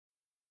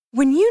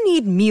When you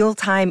need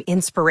mealtime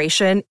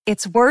inspiration,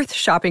 it's worth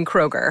shopping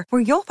Kroger,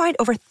 where you'll find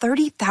over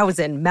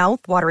 30,000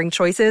 mouth-watering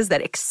choices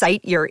that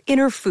excite your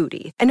inner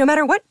foodie. And no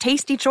matter what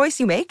tasty choice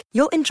you make,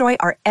 you'll enjoy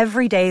our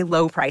everyday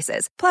low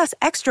prices, plus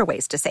extra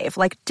ways to save,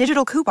 like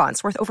digital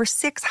coupons worth over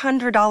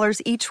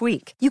 $600 each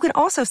week. You can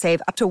also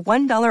save up to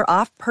 $1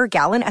 off per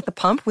gallon at the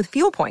pump with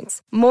fuel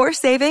points. More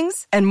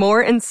savings and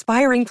more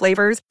inspiring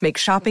flavors make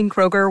shopping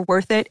Kroger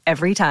worth it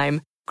every time.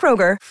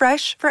 Kroger,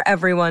 fresh for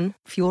everyone.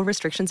 Fuel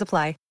restrictions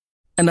apply.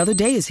 Another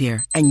day is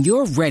here, and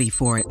you're ready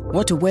for it.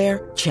 What to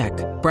wear? Check.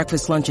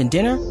 Breakfast, lunch, and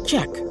dinner?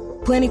 Check.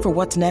 Planning for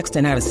what's next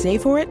and how to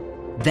save for it?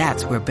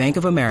 That's where Bank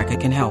of America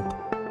can help.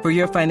 For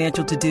your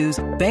financial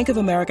to-dos, Bank of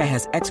America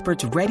has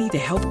experts ready to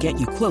help get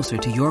you closer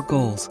to your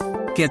goals.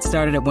 Get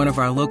started at one of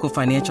our local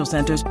financial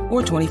centers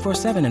or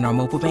 24/7 in our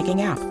mobile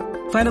banking app.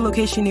 Find a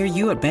location near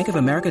you at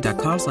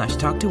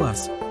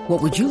bankofamerica.com/talktous.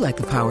 What would you like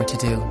the power to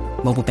do?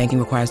 Mobile banking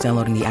requires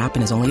downloading the app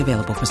and is only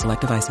available for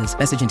select devices.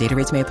 Message and data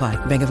rates may apply.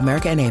 Bank of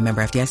America N.A.,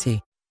 member FDIC.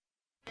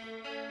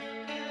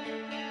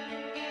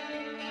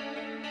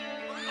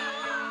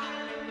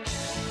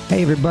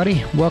 Hey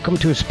everybody, welcome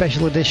to a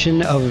special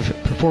edition of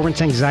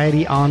Performance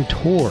Anxiety on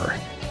Tour.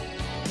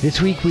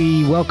 This week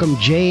we welcome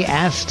Jay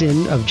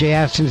Aston of Jay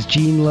Aston's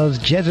Gene Loves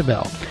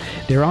Jezebel.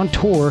 They're on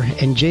tour,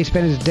 and Jay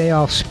spent his day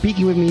off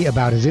speaking with me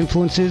about his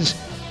influences,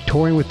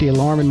 touring with the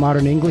Alarm in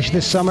Modern English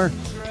this summer,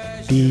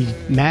 the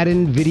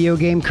Madden video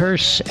game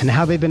curse, and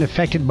how they've been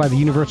affected by the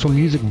Universal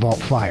Music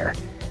Vault fire.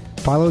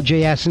 Follow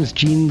Jay Aston's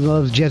Gene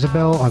Loves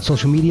Jezebel on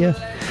social media.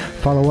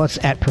 Follow us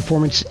at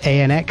Performance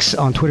ANX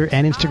on Twitter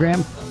and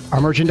Instagram. Our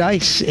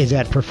merchandise is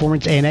at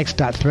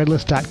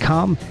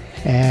performanceanx.threadless.com.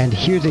 And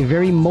here's a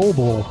very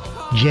mobile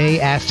Jay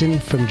Aston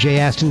from Jay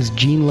Aston's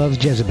Gene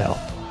Loves Jezebel.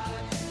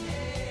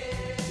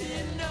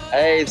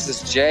 Hey, this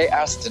is Jay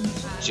Aston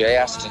from Jay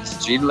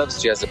Aston's Gene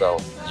Loves Jezebel.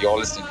 You're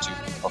listening to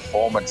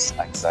Performance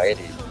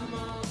Anxiety.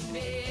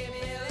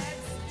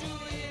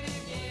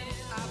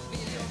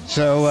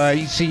 So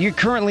you're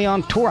currently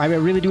on tour. I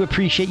really do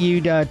appreciate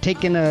you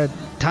taking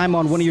time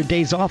on one of your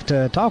days off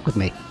to talk with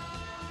me.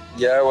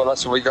 Yeah, well,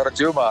 that's what we got to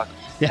do, Mark.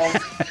 Yeah.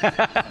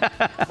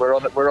 we're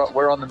on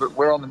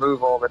the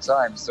move all the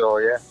time. So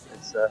yeah,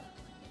 it's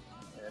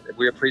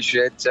we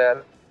appreciate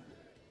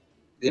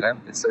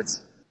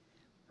it's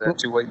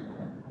two-way.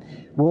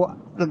 Well,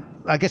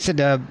 like I said,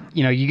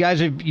 you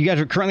guys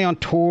are currently on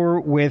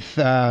tour with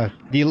the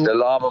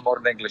Alarm in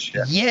Modern English.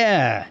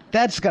 Yeah,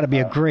 that's got to be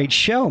a great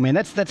show, man.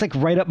 That's like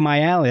right up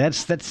my alley.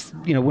 That's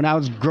when I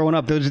was growing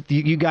up,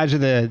 you guys are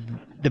the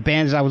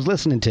bands I was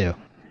listening to.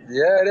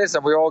 Yeah, it is,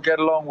 and we all get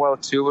along well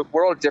too.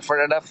 We're all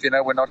different enough,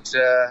 we're not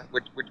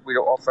we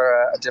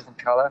offer a different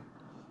color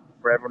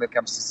for everyone who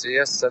comes to see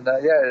us, and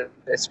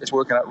it's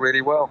working out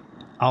really well.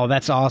 Oh,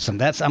 that's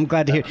awesome. I'm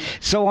glad to hear.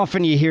 So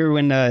often you hear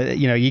when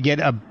you get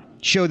a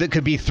show that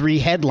could be three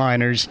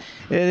headliners,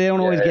 they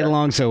don't always get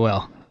along so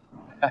well.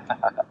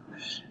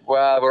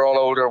 Well, we're all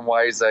older and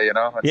wiser, and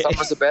some of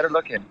us are better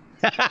looking.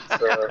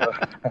 So.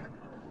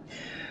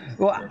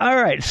 Well,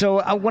 all right. So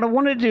what I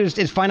wanted to do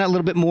is find out a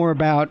little bit more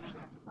about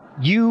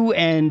you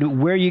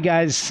and where you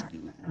got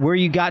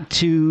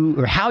to,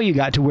 or how you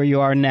got to where you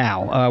are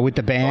now with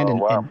the band.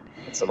 Wow.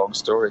 It's a long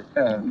story.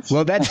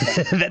 Well, that's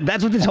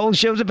what this whole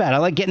show's about. I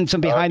like getting some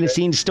behind the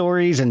scenes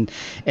stories and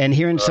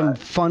hearing some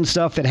fun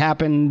stuff that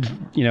happened,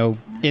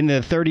 in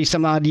the 30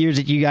 some odd years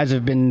that you guys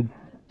have been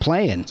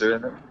playing.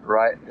 Doing it.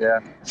 Right. Yeah.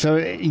 So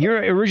you're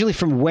originally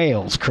from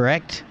Wales,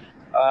 correct?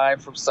 I'm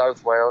from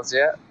South Wales.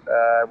 Yeah.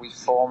 We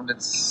formed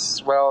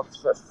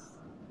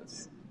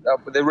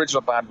the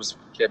original band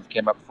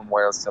came up from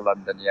Wales to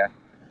London. Yeah.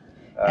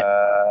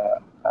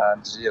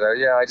 And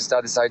I just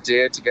had this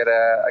idea to get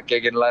a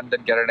gig in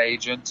London, get an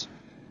agent,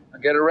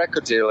 and get a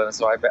record deal. And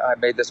so I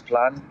made this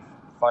plan,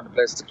 find a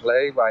place to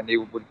play where I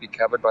knew would be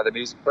covered by the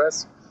music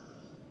press.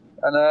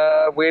 And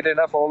weird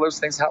enough, all those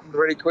things happened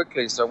really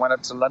quickly. So I went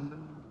up to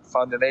London,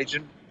 found an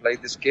agent,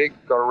 played this gig,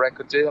 got a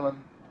record deal,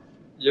 and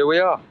here we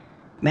are.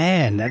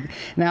 Man,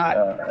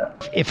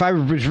 if I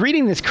was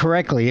reading this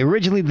correctly,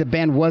 originally the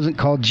band wasn't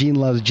called Gene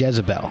Loves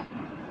Jezebel.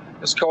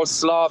 It's called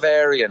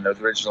Slavarian. The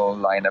original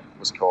lineup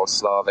was called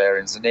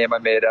Slavarian. It's a name I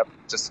made up,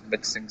 just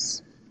mixing.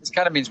 It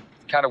kind of means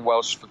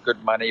Welsh for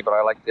good money, but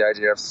I like the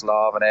idea of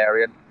Slav and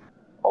Aryan.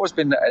 Always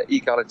been an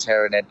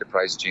egalitarian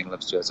enterprise, Gene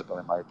Loves Jezebel,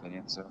 in my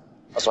opinion. So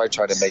that's why I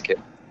try to make it.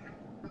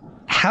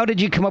 How did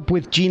you come up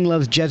with Gene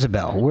Loves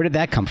Jezebel? Where did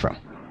that come from?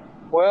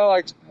 Well,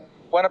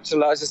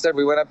 as I said,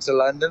 we went up to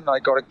London. I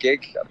got a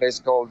gig at a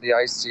place called the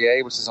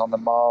ICA, which is on the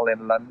Mall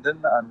in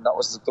London, and that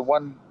was the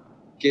one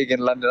gig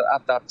in London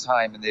at that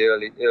time in the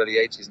early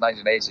 80s,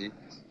 1980,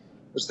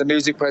 which the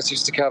music press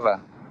used to cover,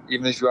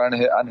 even if you were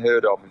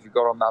unheard of. If you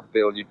got on that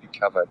bill, you'd be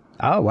covered.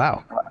 Oh,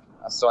 wow.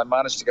 So I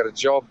managed to get a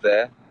job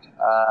there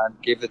and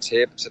gave the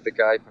tape to the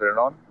guy put it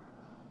on,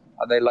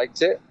 and they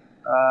liked it.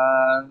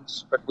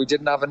 But we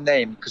didn't have a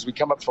name because we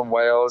come up from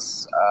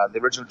Wales. The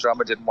original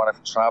drummer didn't want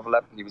to travel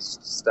up. He was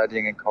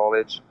studying in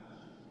college.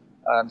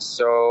 And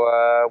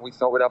so we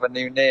thought we'd have a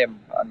new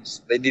name. And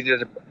they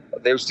needed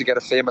they used to get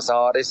a famous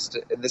artist,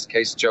 in this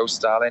case Joe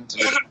Stalin, to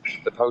do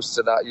the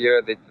poster that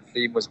year. The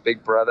theme was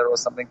Big Brother or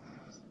something.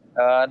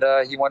 And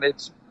he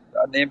wanted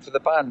a name for the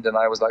band. And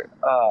I was like,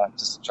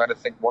 just trying to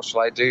think, what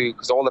shall I do?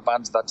 Because all the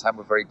bands at that time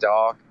were very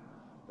dark.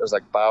 There was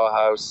like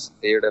Bauhaus,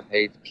 Theatre of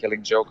Hate,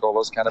 Killing Joke, all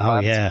those kind of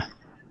bands. Yeah.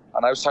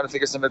 And I was trying to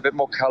think of something a bit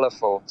more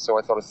colourful. So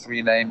I thought of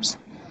 3 names.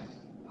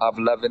 Have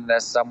Love in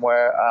there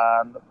somewhere.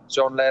 And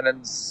John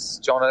Lennon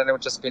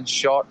had just been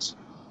shot.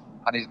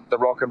 And the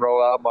rock and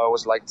roll album, I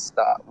always liked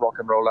that rock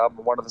and roll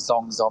album. One of the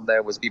songs on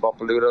there was Bebop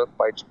Baluda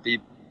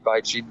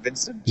by Gene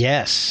Vincent.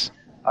 Yes.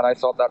 And I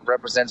thought that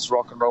represents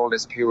rock and roll in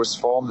its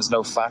purest form. There's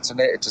no fat in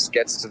it. It just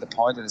gets to the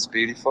point and it's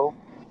beautiful.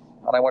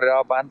 And I wanted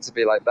our band to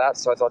be like that.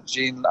 So I thought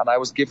Gene, and I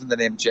was given the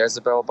name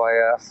Jezebel by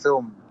a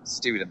film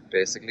student,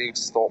 basically, who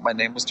just thought my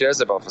name was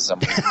Jezebel for some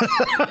reason.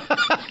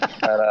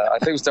 And I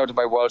think it was down to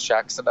my Welsh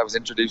accent. I was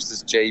introduced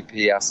as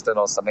J.P. Aston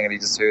or something, and he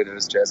just heard it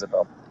as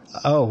Jezebel.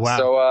 Oh,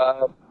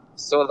 wow.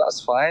 So that's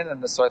fine.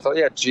 And so I thought,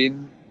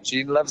 Gene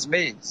loves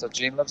me. So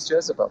Gene loves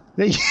Jezebel.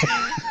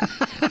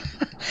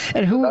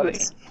 And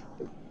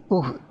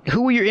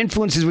who were your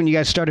influences when you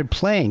guys started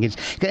playing?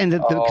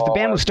 The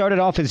band was started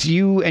off as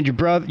you and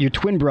your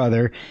twin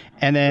brother,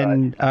 and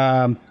then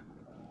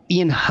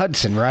Ian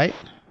Hudson, right?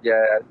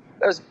 Yeah,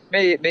 that was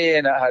me,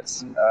 Ian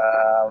Hudson,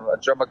 a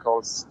drummer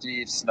called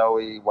Steve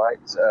Snowy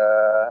White.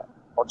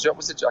 Or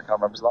was it? I can't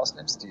remember his last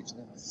name, Steve.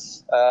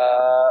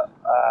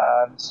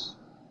 And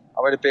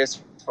I made a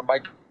bass from my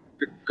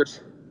good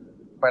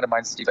friend of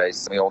mine, Steve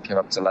Bass. We all came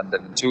up to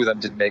London, and 2 of them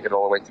didn't make it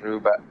all the way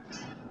through, but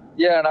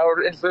yeah, and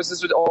our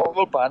influences with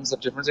all bands have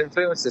different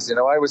influences.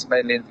 I was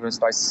mainly influenced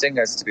by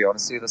singers, to be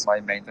honest with you. That's my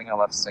main thing. I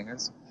love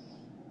singers.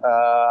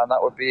 And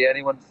that would be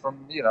anyone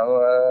from,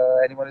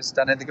 anyone who's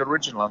done anything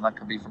original. And that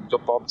could be from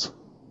Bob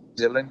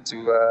Dylan to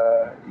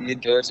Ian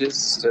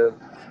Curtis to,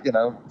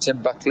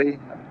 Tim Buckley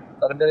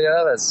and a million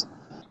others.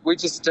 We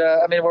just,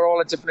 we're all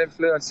at different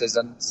influences.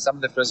 And some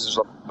of the influences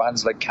are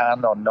bands like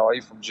Can or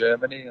Neu from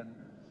Germany and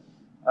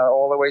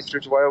all the way through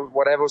to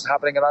whatever was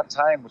happening at that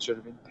time, which would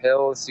have been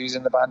Pill, Susie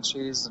and the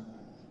Banshees, and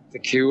The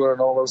Cure, and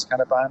all those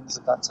kind of bands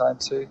at that time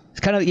too. It's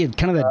kind of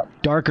the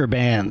darker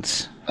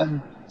bands.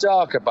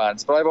 Darker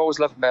bands, but I've always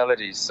loved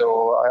melodies,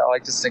 so I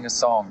like to sing a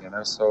song,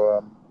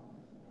 So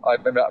I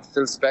remember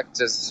Phil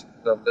Spector's,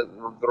 the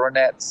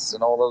Ronettes,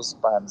 and all those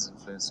bands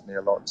influenced me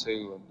a lot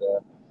too.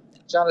 And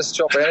Janis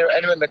Joplin,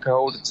 anyone that could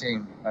hold a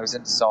tune. I was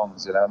into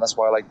songs, and that's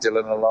why I like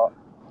Dylan a lot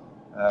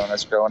when I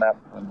was growing up,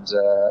 and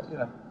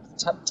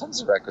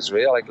tons of records,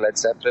 really. I like Led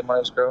Zeppelin when I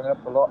was growing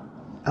up a lot.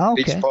 Oh,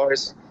 okay. Beach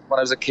Boys. When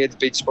I was a kid,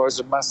 Beach Boys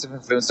were a massive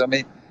influence on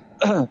me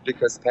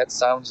because Pet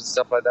Sounds and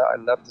stuff like that I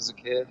loved as a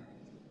kid.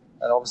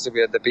 And obviously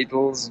we had the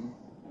Beatles. And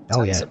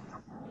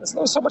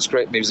there's so much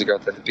great music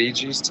out there. The Bee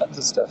Gees, tons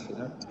of stuff,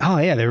 Oh,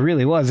 yeah, there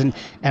really was. And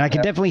I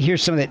could definitely hear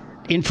some of that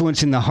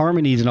influence in the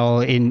harmonies and all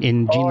in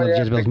Gene Loves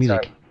Jezebel's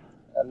music.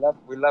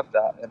 We love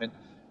that.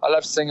 I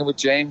love singing with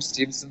James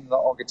Stevenson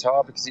on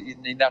guitar because he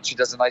naturally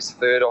does a nice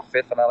third or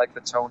fifth, and I like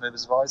the tone of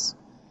his voice.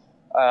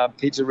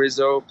 Peter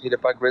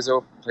Buck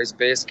Rizzo plays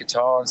bass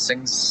guitar and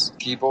sings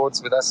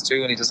keyboards with us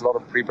too, and he does a lot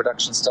of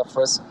pre-production stuff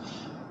for us.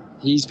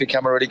 He's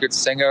become a really good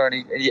singer,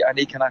 and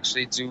he can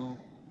actually do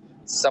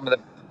some of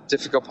the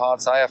difficult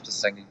parts I have to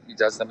sing. He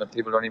does them, and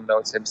people don't even know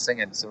it's him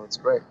singing, so it's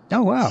great.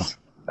 Oh, wow.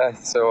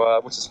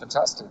 Which is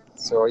fantastic.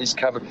 So he's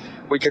covered.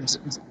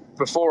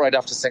 Before I'd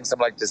have to sing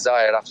something like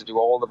Desire, I'd have to do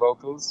all the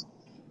vocals.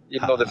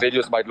 Even though the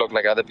videos might look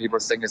like other people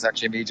singing, it's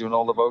actually me doing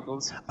all the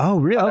vocals. Oh,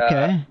 really?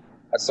 Okay.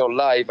 And so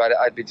live,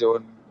 I'd be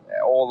doing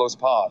all those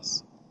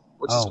parts,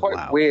 which is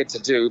quite weird to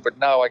do. But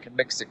now I can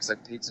mix it because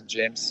Pete and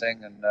James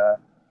sing, and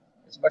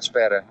it's much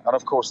better. And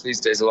of course, these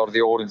days, a lot of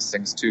the audience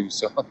sings too.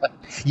 So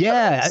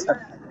yeah,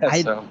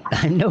 I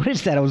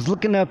noticed that. I was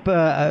looking up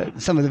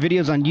some of the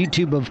videos on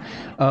YouTube of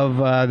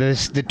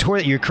the tour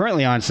that you're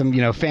currently on. Some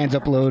fans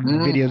upload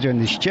videos during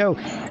the show,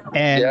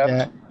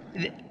 and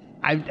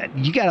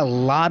you got a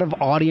lot of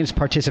audience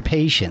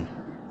participation.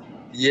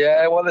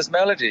 Yeah, well, there's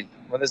melody.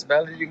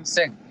 You can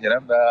sing,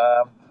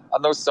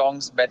 And those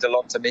songs meant a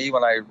lot to me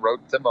when I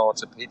wrote them, or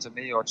to Pete and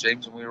me, or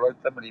James when we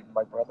wrote them, and even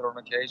my brother on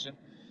occasion.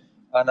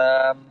 And,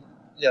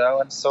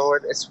 and so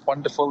it's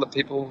wonderful that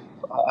people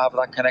have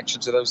that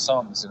connection to those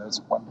songs.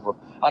 It's wonderful.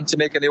 And to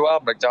make a new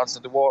album, like Dance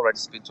of the War, I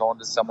just been talking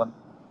to someone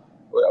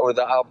where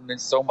that album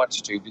means so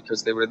much to,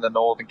 because they were in the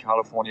Northern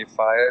California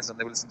fires, and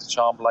they would listen to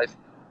Charmed Life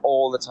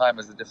all the time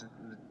as the different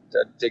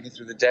digging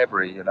through the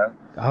debris,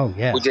 Oh,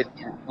 yeah. We did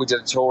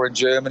a tour in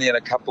Germany, and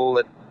a couple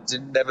that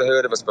never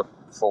heard of us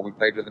before. We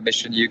played with the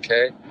Mission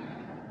UK,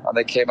 and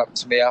they came up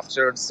to me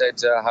after and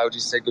said, how do you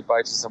say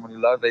goodbye to someone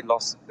you love? They'd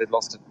lost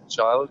a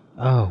child.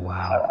 Oh,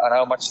 wow. And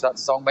how much that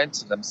song meant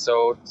to them.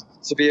 So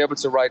to be able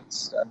to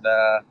write, and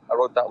I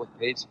wrote that with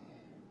Pete,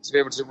 to be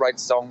able to write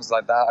songs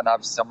like that and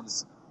have someone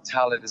as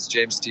talented as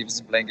James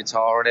Stevenson playing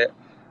guitar in it,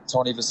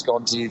 Tony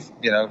Visconti,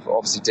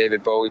 obviously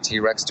David Bowie,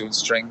 T-Rex doing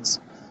strings,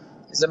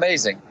 it's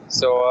amazing.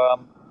 So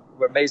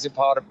we're amazing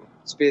to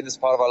be in this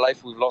part of our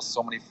life. We've lost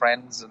so many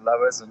friends and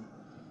lovers, and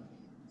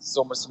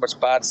so much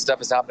bad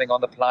stuff is happening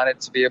on the planet.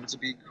 To be able to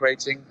be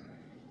creating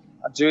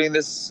I'm doing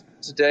this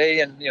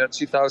today in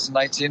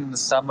 2019 in the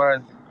summer,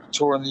 and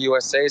touring the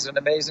USA is an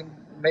amazing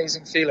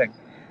feeling.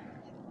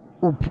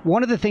 Well,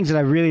 one of the things that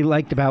I really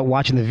liked about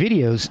watching the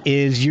videos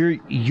is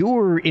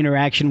your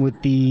interaction with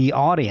the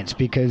audience,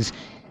 because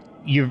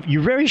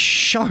you're very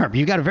sharp.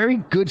 You've got a very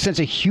good sense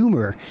of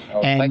humor,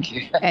 thank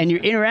you. And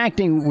you're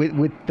interacting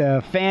with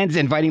the fans,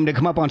 inviting them to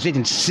come up on stage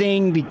and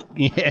sing,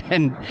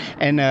 and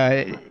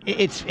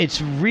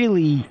it's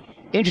really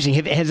interesting.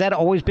 Has that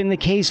always been the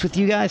case with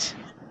you guys?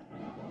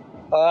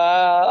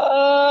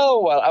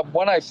 I've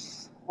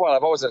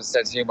always had a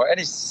sense of humor.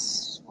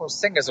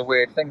 Singers are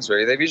weird things,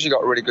 really. They've usually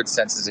got really good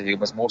senses of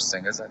humor, most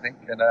singers, I think.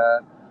 And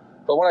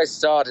but when I first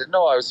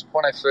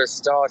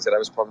started, I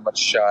was probably much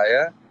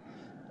shyer,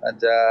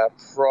 and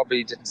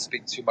probably didn't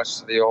speak too much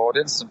to the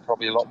audience, and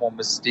probably a lot more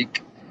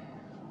mystique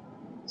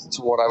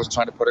to what I was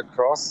trying to put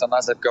across. And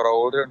as I've got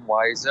older and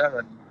wiser,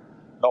 and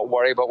not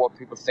worry about what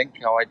people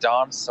think, how I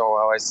dance or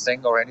how I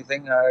sing or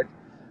anything,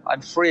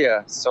 I'm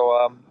freer. So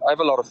I have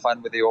a lot of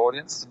fun with the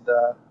audience, and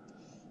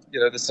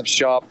there's some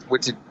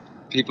sharp-witted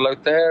people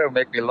out there who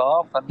make me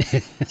laugh, and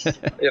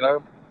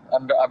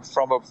and I'm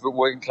from a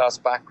working class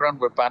background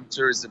where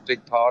banter is a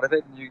big part of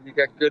it, and you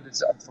get good.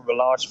 I'm from a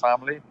large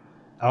family.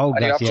 Oh,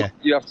 and gosh,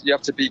 you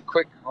have to be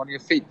quick on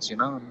your feet,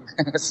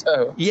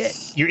 So yeah,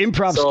 your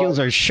improv skills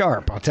are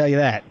sharp. I'll tell you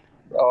that.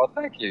 Oh,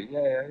 thank you.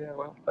 Yeah.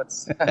 Well,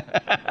 that's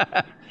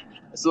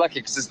it's lucky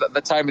because it's the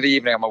time of the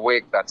evening I'm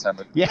awake that time.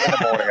 Yeah. In the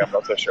morning I'm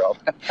not so sharp.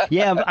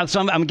 Yeah,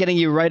 so I'm getting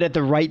you right at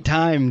the right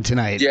time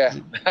tonight. Yeah,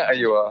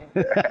 you are.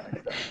 Yeah.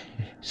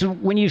 So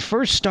when you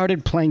first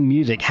started playing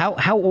music, how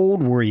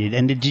old were you?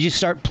 And did you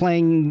start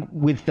playing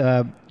with,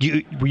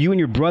 were you and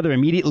your brother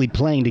immediately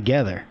playing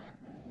together?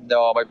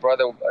 No, my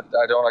brother,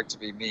 I don't like to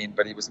be mean,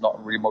 but he was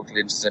not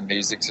remotely interested in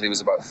music till he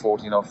was about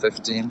 14 or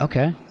 15.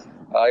 Okay.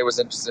 I was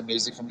interested in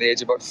music from the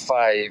age of about 5.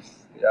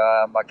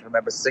 I can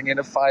remember singing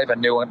at 5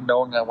 and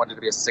knowing I wanted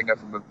to be a singer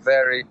from a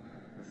very,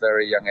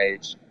 very young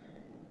age.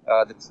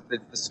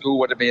 The school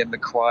wanted me in the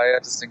choir,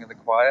 to sing in the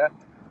choir.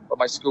 But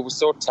my school was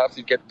so tough,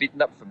 you'd get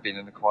beaten up from being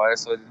in the choir,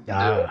 so I didn't do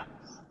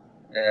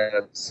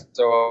it.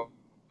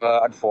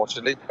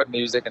 Unfortunately, but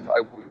music, and I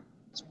would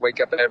wake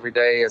up every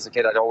day as a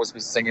kid, I'd always be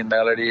singing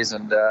melodies,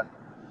 and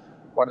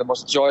one of the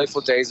most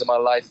joyful days of my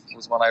life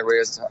was when I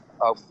realized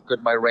how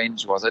good my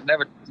range was. I'd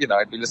never,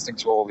 I'd be listening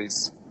to all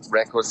these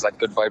records like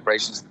Good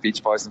Vibrations, the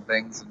Beach Boys and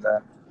things, and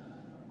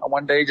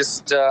one day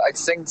I'd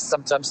sing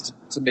sometimes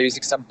to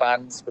music. Some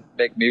bands would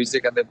make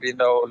music and there'd be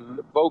no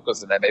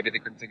vocals in there, maybe they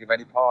couldn't think of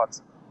any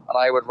parts. And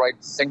I would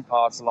sing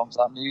parts along to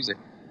that music.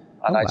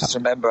 And I just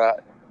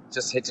remember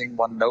just hitting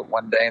one note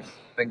one day and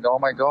thinking, oh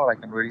my God, I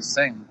can really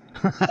sing.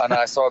 And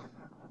I saw,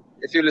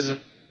 if you listen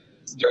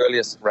to the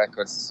earliest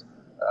records,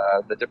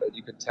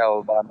 you could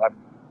tell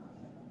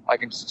I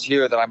can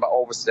hear that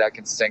I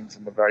can sing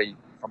from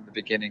the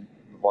beginning.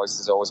 The voice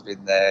has always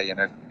been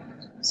there,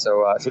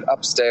 So if you're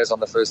Upstairs on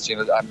the first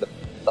tune,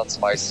 that's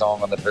my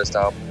song on the first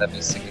album, let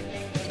me sing it.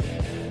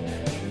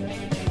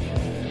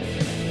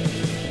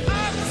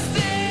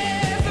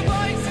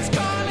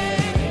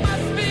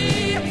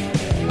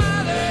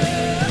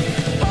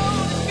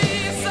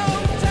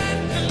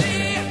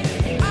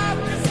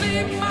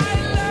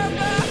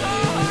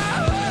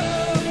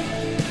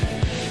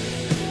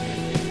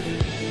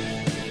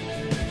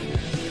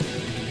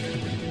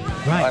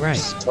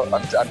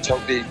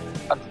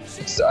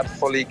 I'm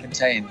fully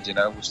contained,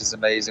 which is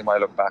amazing when I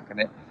look back on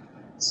it.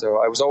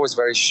 So I was always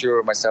very sure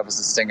of myself as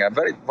a singer. I'm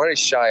very, very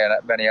shy in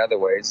many other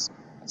ways,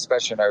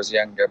 especially when I was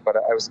younger. But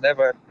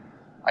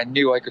I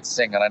knew I could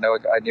sing, and I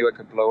knew I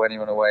could blow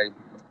anyone away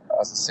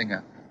as a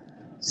singer.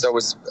 So it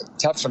was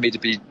tough for me to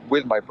be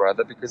with my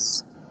brother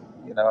because,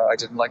 I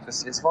didn't like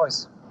his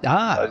voice.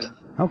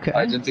 Okay.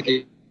 I didn't think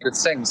he could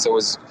sing. So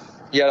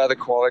he had other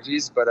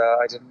qualities, but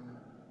I didn't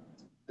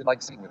like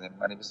singing with him,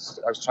 and I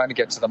was trying to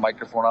get to the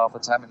microphone half the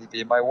time, and he'd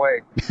be in my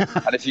way.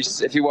 And if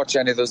you watch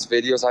any of those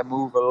videos, I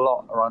move a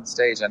lot around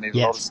stage. I need a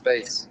lot of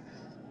space,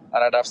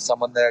 and I'd have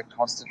someone there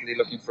constantly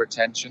looking for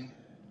attention,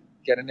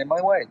 getting in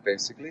my way,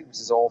 basically, which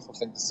is an awful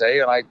thing to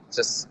say. And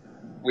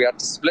we had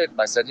to split,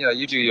 and I said,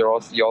 you do your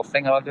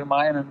thing, I'll do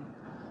mine, and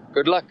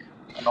good luck.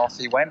 And off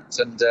he went,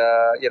 and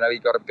he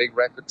got a big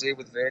record deal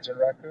with Virgin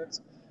Records.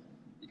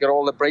 Got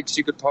all the breaks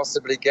you could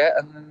possibly get,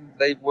 and then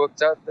they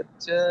worked out that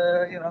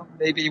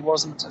maybe he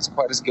wasn't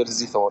quite as good as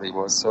he thought he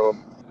was. So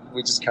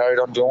we just carried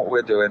on doing what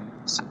we're doing.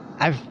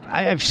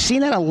 I've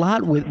seen that a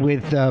lot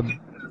with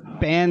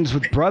bands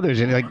with brothers,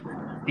 and like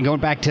going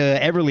back to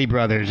Everly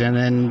Brothers, and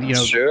then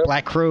Sure.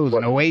 Black Crowes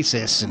and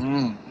Oasis.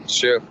 And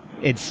sure.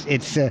 It's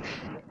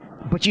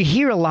but you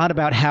hear a lot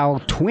about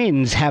how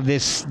twins have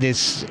this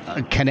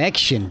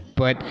connection,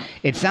 but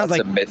it sounds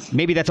That's like a myth.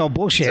 Maybe that's all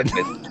bullshit. It's a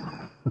myth.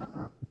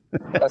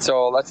 That's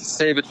all. Let's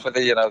save it for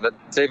the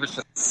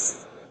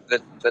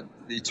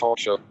talk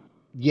show.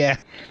 Yeah.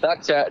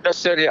 That's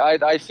certainly.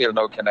 I feel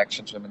no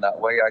connection to him in that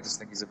way. I just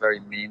think he's a very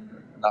mean,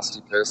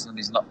 nasty person.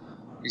 He's not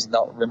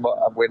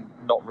remote. We're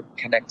not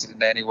connected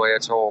in any way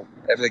at all.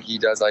 Everything he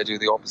does, I do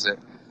the opposite.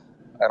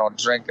 I don't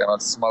drink. I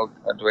don't smoke.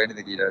 I don't do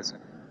anything he does.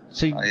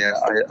 So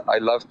I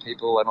love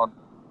people. I don't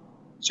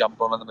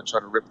jump on them and try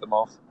to rip them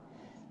off.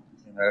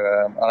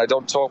 And I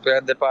don't talk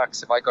behind their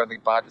backs. If I got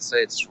anything bad to say,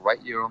 it's right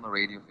here on the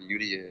radio for you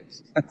to hear.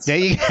 there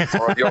you go.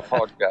 Or on your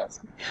podcast.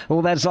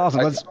 Well, that's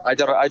awesome. I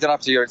don't have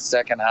to hear it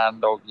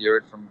secondhand or hear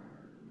it from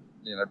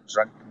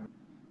drunken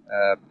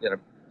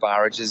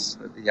barrages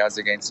that he has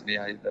against me.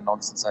 The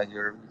nonsense I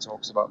hear he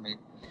talks about me.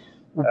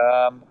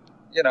 I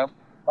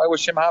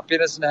wish him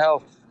happiness and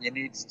health. He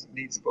needs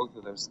both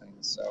of those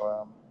things.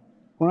 So.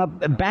 Well,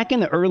 back in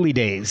the early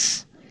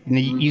days,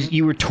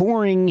 you were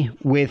touring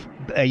with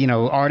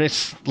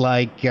artists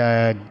like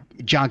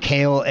John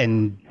Cale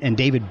and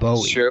David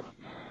Bowie. Sure,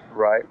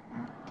 right.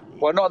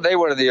 Well, not they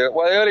were the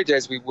early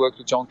days. We worked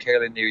with John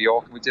Cale in New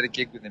York, and we did a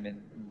gig with him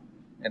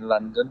in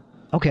London.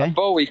 Okay. And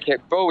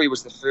Bowie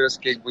was the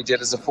first gig we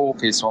did as a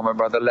 4-piece when my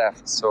brother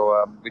left. So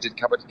we did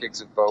cover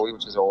gigs with Bowie,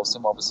 which is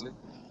awesome, obviously.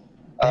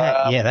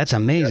 That's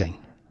amazing.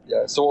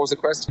 Yeah. So what was the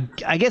question?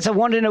 I guess I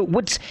wanted to know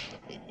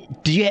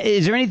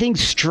is there anything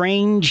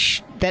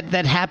strange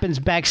that happens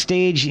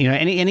backstage?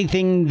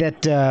 Anything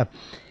that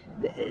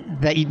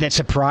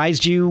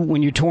surprised you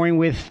when you're touring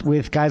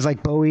with guys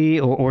like Bowie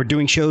or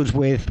doing shows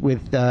with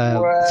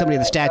somebody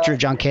of the stature of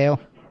John Cale?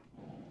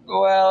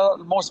 Well,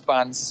 most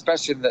bands,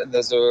 especially in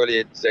those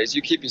early days,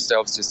 you keep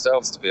yourselves to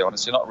yourselves. To be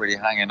honest, you're not really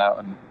hanging out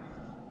and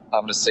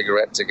having a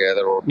cigarette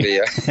together or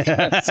beer.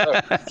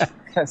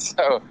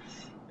 so.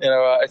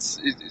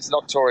 It's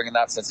not touring in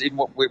that sense. Even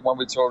when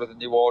we toured with the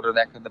New Order and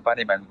Echo and the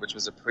Bunnymen, which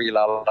was a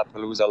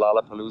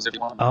pre-Lollapalooza, if you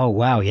want. Oh,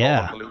 wow,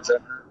 yeah.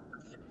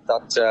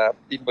 That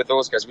even with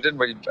those guys, we didn't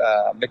really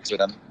mix with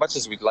them. Much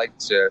as we'd like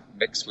to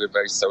mix, we were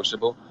very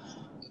sociable.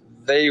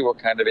 They were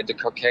kind of into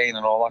cocaine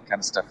and all that kind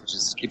of stuff, which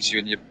is keeps you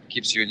in your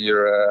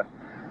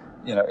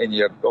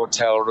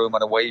hotel room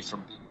and away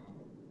from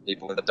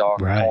people in the dark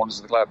corners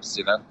of the clubs.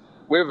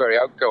 We're very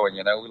outgoing.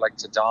 We like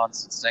to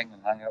dance and sing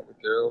and hang out with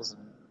girls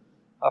and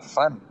have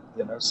fun,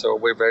 so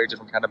we're a very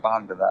different kind of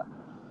band than that.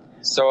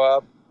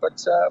 So,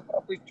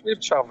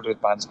 we've travelled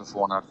with bands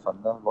before and had fun,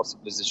 though. Lots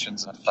of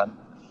musicians and had fun.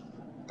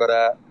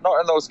 But not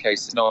in those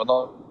cases, no,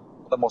 not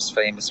the most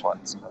famous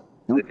ones.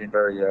 They've been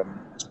very,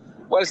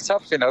 it's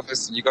tough,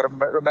 listen, you got to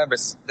remember,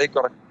 they've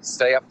got to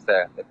stay up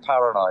there. They're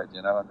paranoid,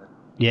 and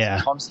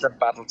it's a constant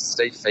battle to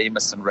stay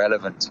famous and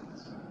relevant.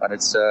 And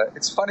it's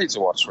funny to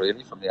watch,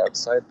 really, from the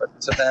outside, but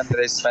to them,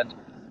 they spend...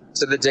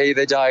 to the day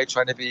they die,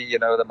 trying to be,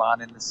 the man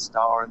in the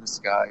star in the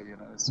sky.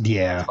 It's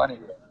funny.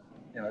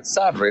 It's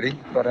sad, really,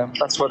 but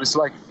that's what it's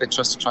like. They're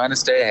just trying to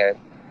stay ahead.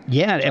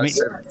 Yeah,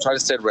 try to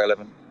stay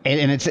relevant.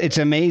 And it's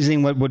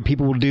amazing what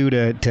people will do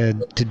to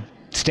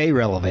stay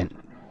relevant.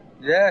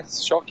 Yeah,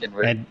 it's shocking,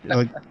 really.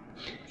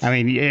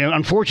 And,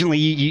 unfortunately,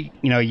 you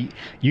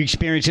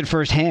experience it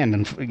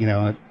firsthand,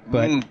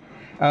 but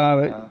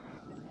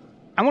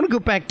I want to go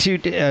back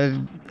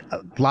to.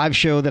 Live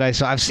show that I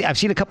saw. I've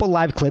seen a couple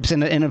live clips,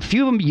 and a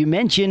few of them you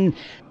mentioned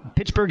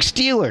Pittsburgh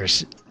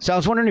Steelers. So I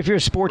was wondering if you're a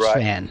sports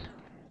fan.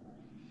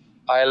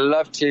 I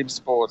love team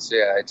sports.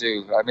 Yeah, I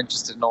do. I'm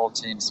interested in all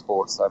team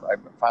sports.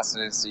 I'm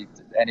fascinated to see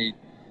any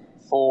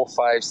 4,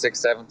 5, 6,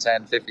 7,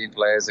 10, 15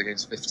 players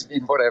against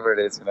 15, whatever it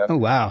is. Oh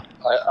wow!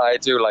 I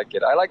do like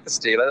it. I like the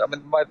Steelers.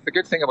 The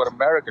good thing about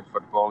American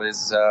football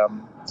is.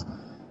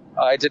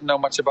 I didn't know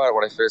much about it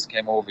when I first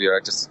came over here. I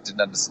just didn't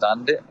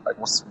understand it. Like,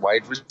 what's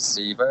wide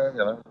receiver?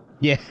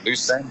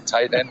 Loose end,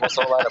 tight end. What's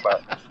all that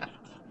about?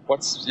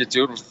 What's you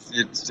do?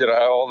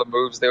 All the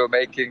moves they were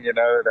making.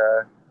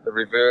 The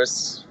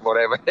reverse,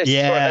 whatever.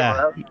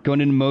 Yeah,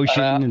 going into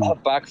motion,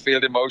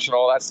 backfield in motion,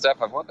 all that stuff.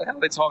 What the hell are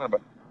they talking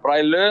about? But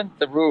I learned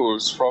the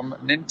rules from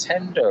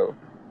Nintendo,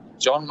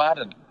 John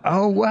Madden.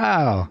 Oh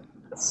wow!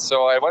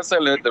 So once I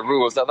learned the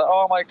rules, I thought,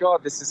 oh my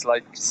God, this is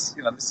like, this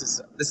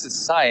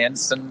is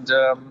science and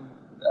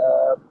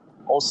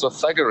also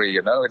thuggery,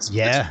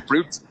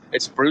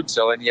 It's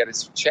brutal and yet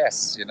it's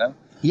chess,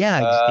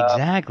 Yeah,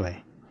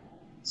 exactly.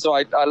 So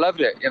I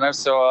loved it,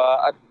 So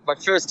my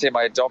first team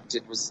I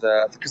adopted was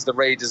because the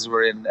Raiders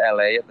were in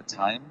LA at the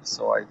time,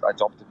 so I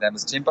adopted them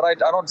as a team. But I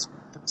don't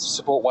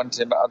support one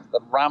team. The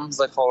Rams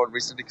I followed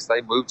recently because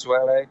they moved to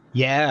LA.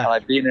 Yeah, and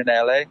I've been in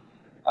LA.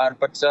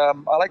 But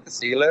I like the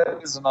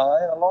Steelers, and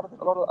I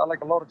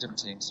like a lot of different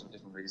teams for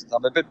different reasons.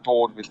 I'm a bit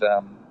bored with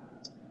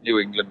New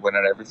England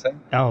winning everything.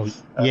 Oh,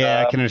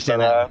 yeah, I can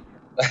understand that.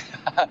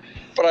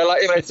 But I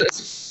like,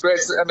 it's great.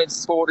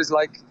 Sport is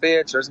like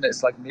theatre, isn't it?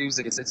 It's like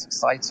music. It's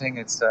exciting.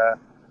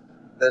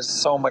 There's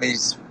so many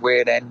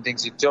weird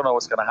endings. You don't know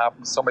what's going to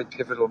happen. So many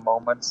pivotal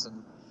moments,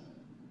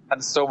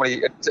 and so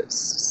many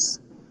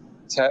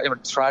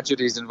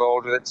tragedies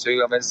involved with it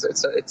too.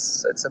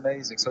 It's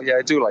amazing. So yeah,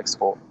 I do like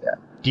sport. Yeah.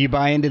 Do you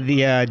buy into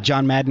the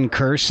John Madden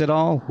curse at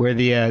all, where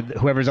the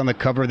whoever's on the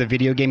cover of the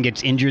video game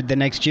gets injured the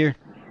next year?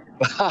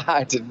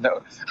 I didn't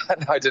know.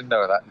 I didn't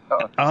know that.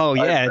 No. Oh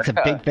yeah, it's a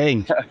big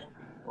thing.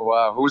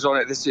 Wow, who's on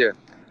it this year?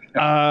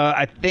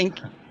 I think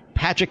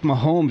Patrick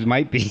Mahomes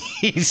might be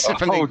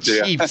from the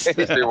Chiefs.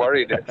 He'd be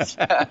worried.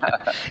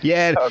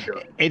 Yeah, Oh,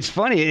 God. it's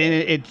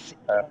funny.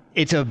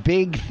 It's a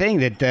big thing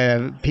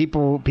that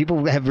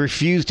people have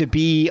refused to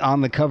be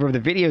on the cover of the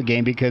video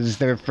game because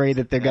they're afraid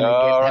that they're going to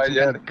get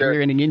some kind of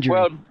career-ending injury.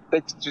 Well,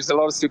 there's a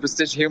lot of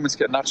superstition. Humans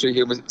get naturally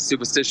human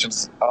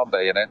superstitions, aren't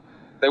they? You know,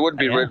 there wouldn't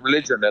be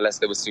religion unless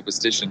there was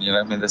superstition. You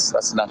know, I mean, that's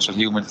a natural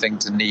human thing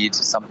to need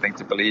something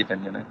to believe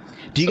in. You know.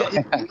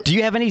 Do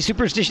you have any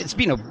superstitions?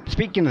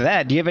 Speaking of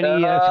that, do you have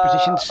any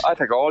superstitions? I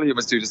think all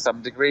humans do to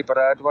some degree, but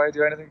do I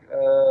do anything?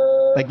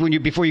 Like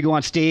before you go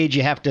on stage,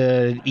 you have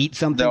to eat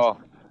something. No,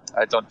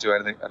 I don't do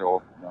anything at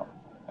all. No,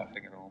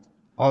 nothing at all.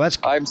 Oh, that's.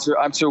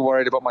 I'm too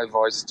worried about my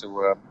voice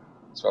to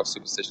have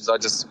superstitions. I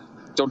just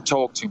don't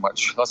talk too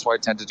much. That's why I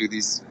tend to do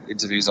these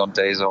interviews on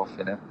days off,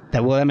 you know.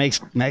 That makes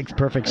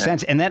perfect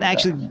sense. And that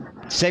actually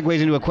segues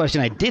into a question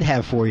I did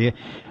have for you.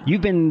 You've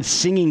been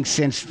singing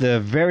since the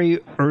very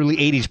early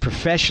 80s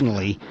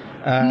professionally.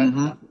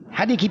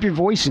 How do you keep your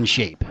voice in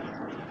shape?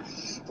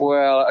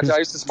 Well, I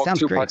used to smoke Sounds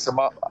 2 great. packs of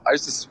I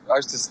used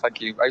to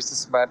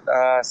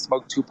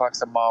smoke 2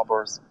 packs of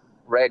Marlboros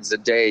Reds a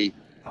day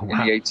in the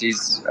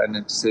 80s and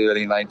into the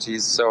early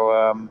 90s. So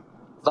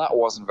that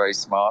wasn't very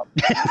smart.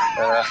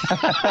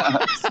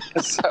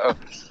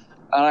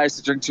 And I used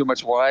to drink too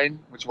much wine,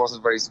 which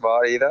wasn't very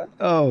smart either.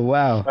 Oh,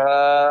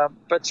 wow.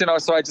 But, you know,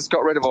 so I just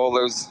got rid of all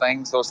those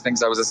things I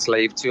was a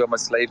slave to. I'm a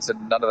slave to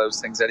none of those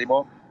things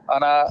anymore.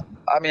 And, I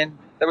mean,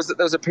 there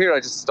was a period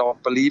I just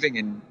stopped believing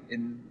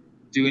in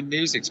doing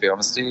music, to be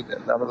honest.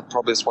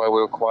 Probably that's why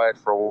we were quiet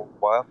for a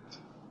while.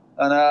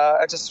 And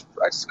I just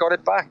got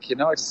it back, you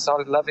know. I just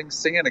started loving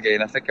singing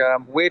again. I think,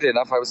 weirdly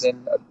enough, I was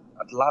in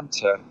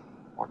Atlanta,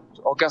 or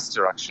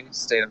Augusta, actually,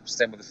 staying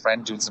with a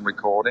friend doing some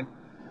recording.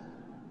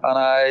 And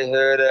I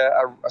heard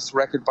a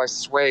record by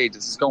Suede.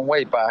 This is going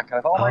way back. And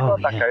I thought, oh my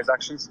God, that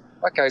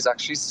guy's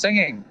actually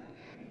singing.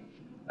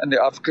 And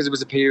because it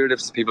was a period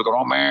of people going,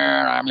 oh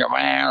man, I'm your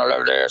man, I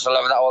love this, I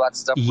love that, all that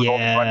stuff. With all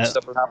the grunge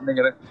stuff was happening.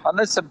 And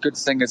there's some good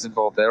singers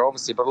involved there,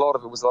 obviously, but a lot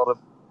of it was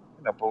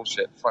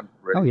bullshit fun,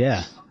 really. Oh,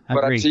 yeah.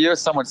 But to hear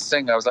someone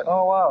sing, I was like,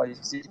 oh wow, you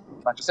can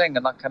actually sing.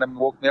 And that kind of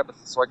woke me up.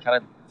 So I kind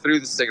of threw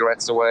the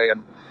cigarettes away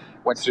and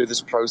went through this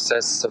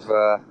process of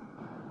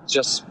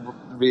just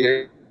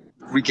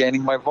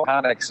regaining my voice.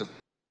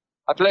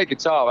 I play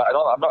guitar. I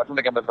don't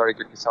think I'm a very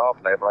good guitar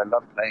player, but I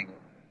love playing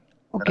it.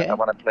 Okay. And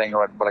when I'm playing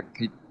around, like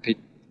Pete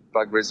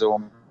Bug Rizzo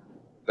on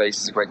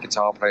bass is a great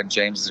guitar player, and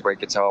James is a great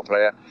guitar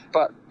player.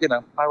 But you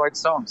know, I write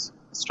songs,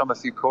 strum a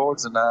few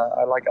chords, and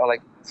I like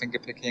finger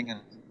picking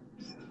and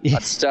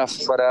stuff.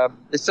 But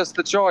it's just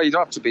the joy. You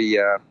don't have to be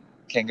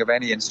king of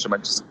any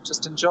instrument.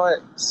 Just enjoy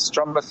it.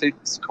 Strum a few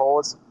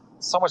chords.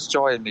 So much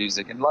joy in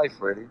music, in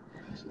life, really.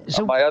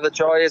 So, my other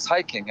joy is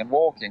hiking and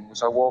walking,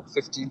 which I walk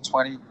 15,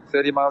 20,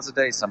 30 miles a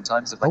day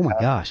sometimes if I can. Oh, my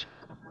gosh.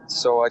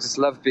 So I just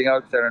love being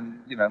out there and,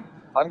 you know,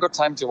 I haven't got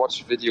time to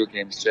watch video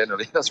games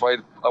generally. That's why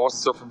I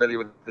wasn't so familiar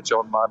with the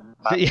John Madden.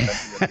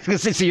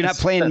 So you're not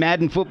playing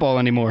Madden football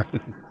anymore?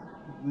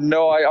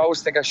 No, I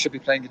always think I should be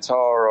playing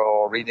guitar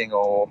or reading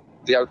or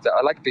be out there.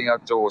 I like being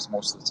outdoors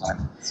most of the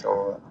time.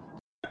 So...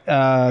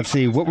 let's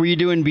see, what were you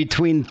doing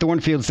between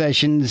Thornfield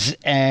sessions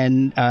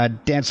and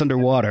Dance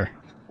Underwater?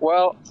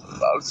 Well,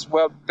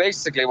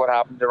 basically what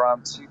happened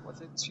around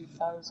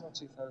 2000 or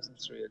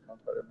 2003, I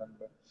can't quite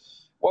remember.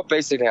 What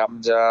basically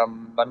happened,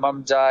 my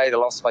mum died, I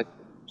lost my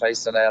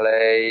place in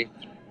LA,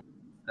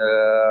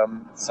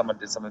 someone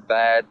did something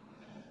bad,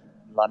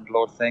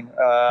 landlord thing,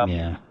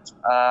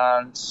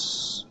 and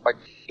my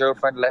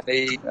girlfriend left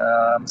me,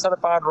 it's not a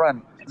bad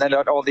run. And then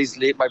all these,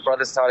 my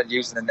brother started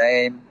using the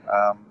name,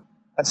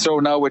 and so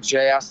now we're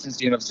Jay Aston's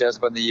Gene of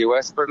Jezebel in the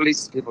US, but at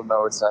least people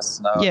know it's us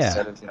now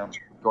instead of, you know,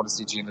 going to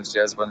see Gene of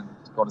Jezebel and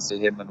going to see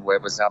him and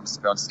whoever happens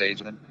to be on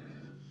stage. And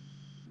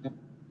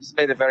it's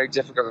made a very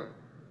difficult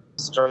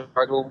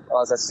struggle.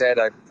 As I said,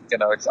 I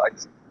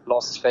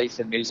lost faith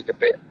in music a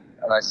bit,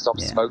 and I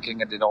stopped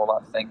smoking and did all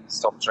that thing,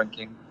 stopped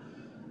drinking.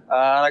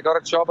 And I got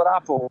a job at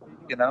Apple,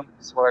 you know,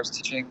 that's where I was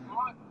teaching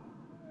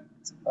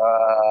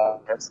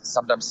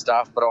sometimes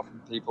staff, but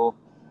often people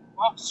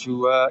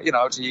to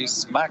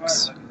use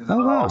Macs,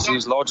 to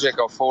use Logic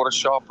or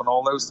Photoshop and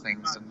all those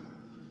things. And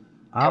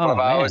a couple of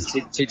hours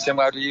teach them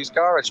how to use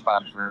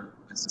GarageBand, for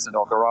instance,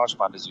 or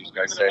GarageBand, as you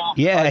guys say.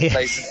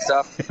 Play some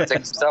stuff, take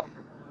some stuff,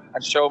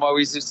 and show them how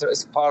easy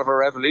it's part of a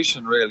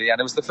revolution, really. And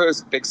it was the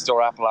first big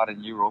store Apple had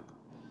in Europe.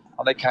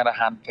 And they kind of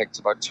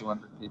handpicked about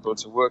 200 people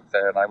to work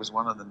there, and I was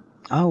one of them.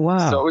 Oh,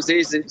 wow. So it was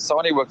easy. So I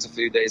only worked a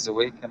few days a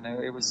week, and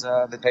it was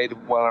they paid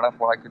well enough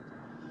where I could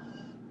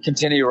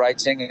continue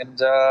writing and,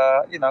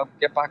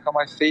 get back on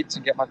my feet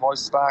and get my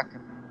voice back.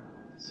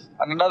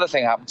 And another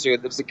thing happened too.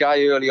 There was a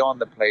guy early on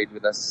that played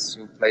with us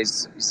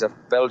he's a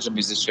Belgian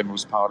musician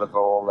who's part of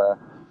all the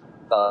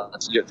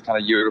kind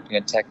of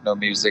European techno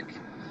music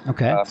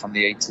from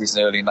the 80s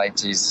and early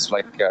 90s,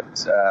 like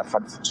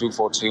Front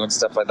 242 and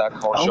stuff like that,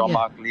 called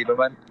Jean-Marc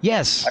Lieberman.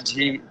 Yes. And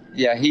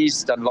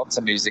he's done lots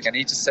of music, and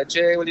he just said,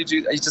 Jay, will you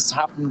do, he just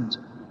happened,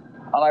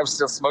 and I was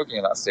still smoking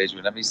at that stage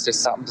with him, he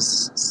just happened to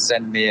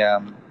send me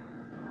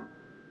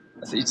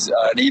It's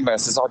an email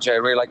says, "Oh, Jay, I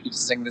really like you to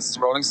sing this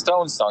Rolling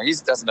Stones song." He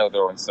doesn't know the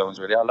Rolling Stones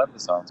really. I love the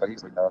song, so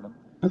he's known them.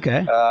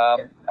 Okay.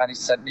 And he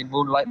sent me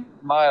 "Moonlight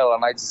Mile,"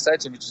 and I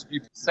said to him, "Just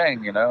you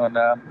sing," and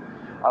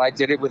I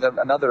did it with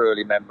another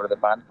early member of the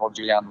band called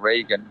Julianne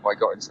Reagan, who I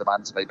got into the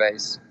band to play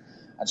bass,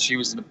 and she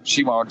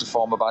wanted to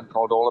form a band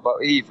called All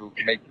About Eve, who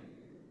can make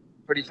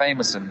pretty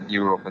famous in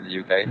Europe and the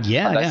UK.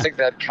 Yeah, and I think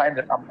they had kind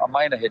of a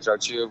minor hit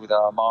out here with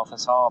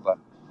Martha's Harbour.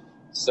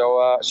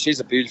 So she's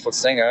a beautiful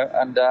singer,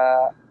 and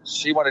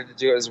she wanted to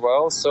do it as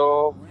well.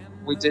 So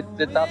we did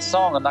that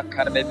song, and that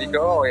kind of made me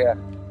go, "Oh yeah."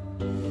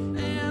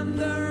 And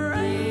the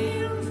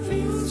rain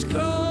feels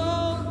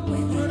cold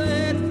with a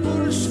head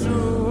full of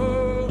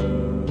snow,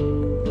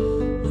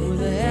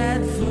 with a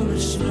head full of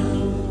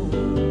snow.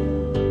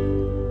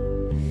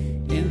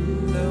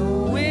 In the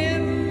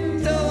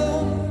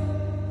window,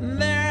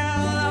 there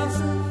are lots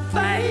of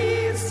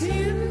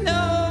faces,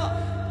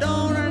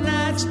 don't the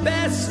nights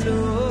pass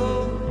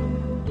slow,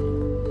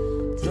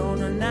 don't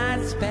the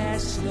nights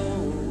pass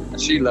slow. And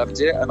she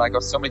loved it, and I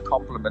got so many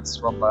compliments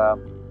from the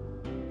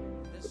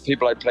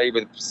people I played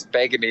with,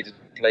 begging me to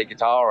play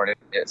guitar and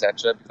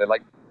etc. They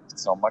liked it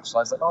so much. So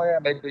I was like, "Oh yeah,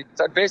 maybe."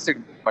 So I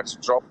basically much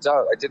dropped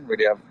out. I didn't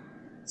really have.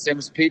 Same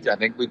as Pete, I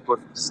think we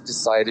both just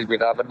decided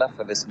we'd have enough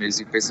of this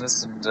music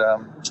business and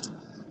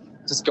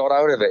just got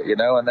out of it,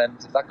 And then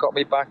that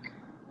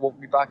woke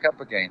me back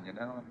up again, and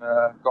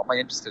got me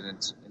interested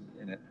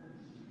in it.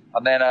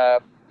 And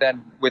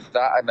then with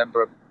that, I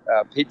remember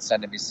Pete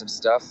sending me some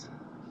stuff.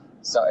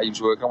 So he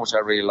was working on, which I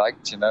really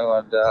liked, and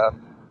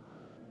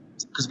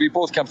because we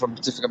both come from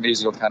different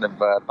musical kind of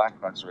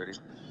backgrounds, really.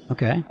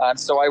 Okay. And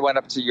so I went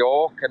up to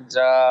York, and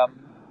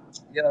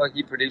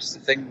he produced a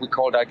thing we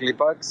called Ugly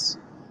Bugs,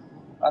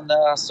 and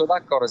so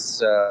that got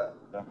us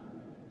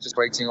just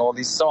writing all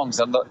these songs.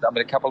 And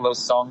a couple of those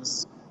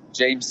songs,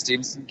 James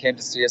Stevenson came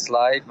to see us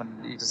live,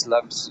 and he just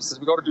loved. He says,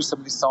 "We got to do some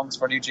of these songs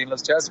for a new Gene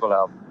Loves Jezebel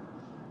album,"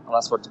 and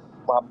that's what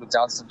happened with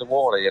Dance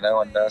Underwater,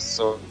 and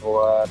so.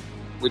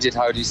 We did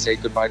How Do You Say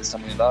Goodbye to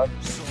Someone You Love.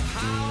 So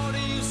how do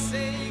you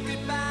say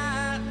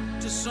goodbye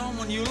to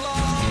someone you love?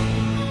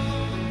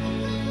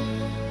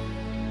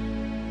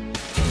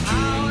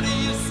 How do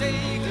you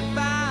say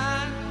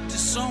goodbye to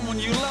someone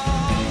you love?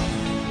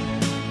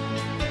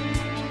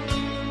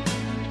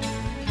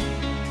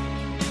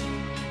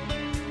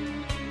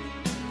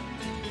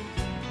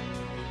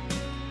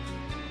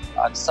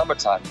 And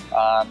Summertime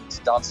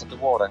and Dance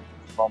Underwater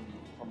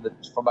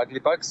from Ugly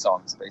Bug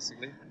songs,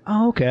 basically.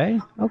 Oh,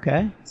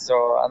 okay.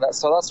 So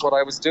that's what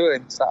I was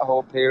doing. That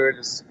whole period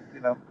is,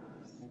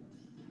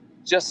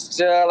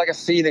 just like a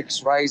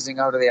phoenix rising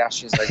out of the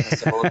ashes, I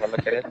suppose. I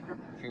look at it.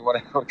 If you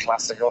want to go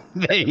classical.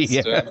 There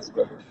you go.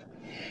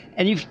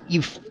 And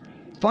you've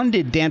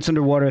funded Dance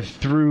Underwater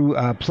through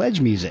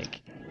Pledge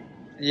Music.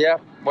 Yeah.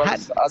 Well,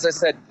 as I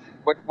said,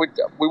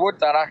 we weren't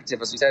that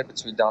active, as we said,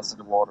 between Dance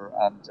Underwater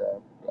and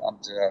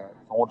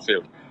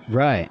Hornfield.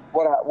 Right.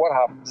 What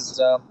happened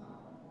is.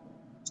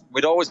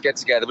 We'd always get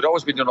together. We'd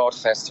always be doing art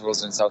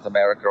festivals in South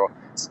America, or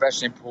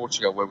especially in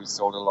Portugal, where we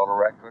sold a lot of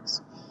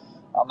records.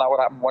 And that would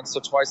happen once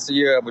or twice a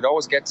year. We'd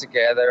always get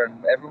together,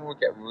 and everyone would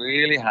get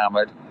really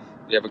hammered.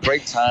 We'd have a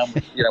great time.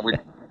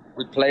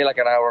 We'd play like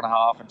an hour and a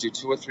half and do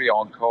 2 or 3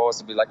 encores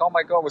and be like, "Oh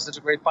my God, we're such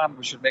a great band.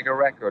 We should make a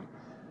record."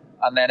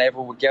 And then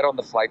everyone would get on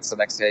the flights the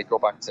next day, go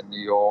back to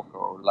New York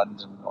or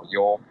London or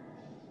York,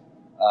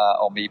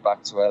 or me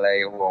back to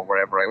LA or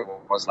wherever it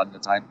was, London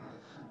time.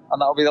 And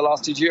that'll be the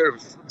last year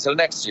until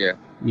next year.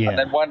 Yeah. And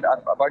then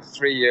about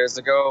 3 years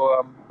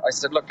ago, I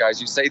said, "Look,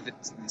 guys, you say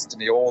this to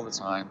me all the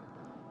time.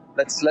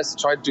 Let's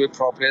try to do it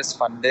properly. Let's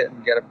fund it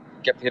and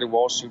get Peter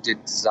Walsh, who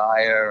did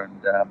Desire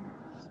and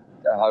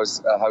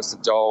House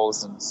of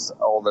Dolls and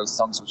all those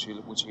songs which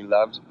we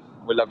loved.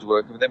 We loved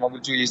working with them. And we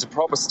use a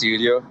proper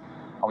studio.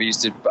 And we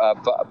used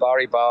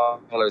Barry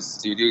Barlow's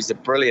studio. He's a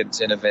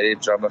brilliant, innovative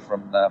drummer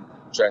from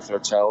Jethro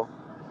Tull.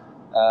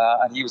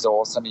 And he was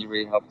awesome. He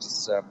really helped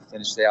us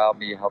finish the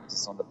album. He helped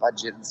us on the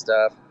budget and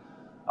stuff.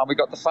 And we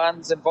got the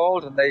fans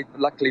involved, and they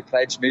luckily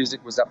Pledge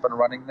Music was up and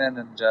running then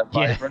and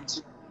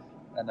vibrant.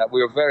 And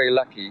we were very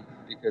lucky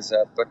because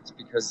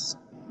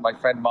my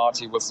friend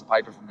Marty Wilson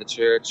Piper from the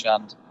church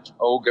and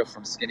Olga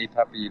from Skinny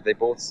Puppy, they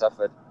both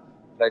suffered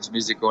Pledge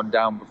Music going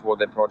down before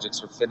their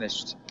projects were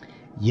finished.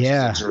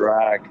 Yeah. Which is a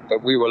drag,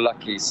 but we were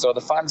lucky. So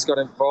the fans got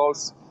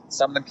involved.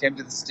 Some of them came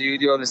to the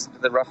studio, listened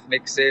to the rough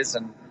mixes,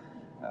 and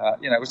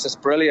it was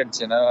just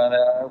brilliant, and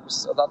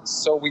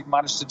so we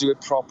managed to do it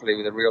properly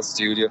with a real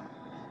studio,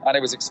 and it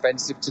was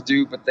expensive to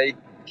do, but they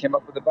came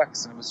up with the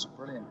bucks, and it was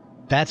brilliant.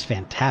 That's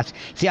fantastic.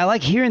 See, I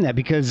like hearing that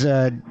because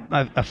a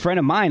friend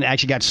of mine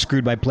actually got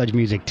screwed by Pledge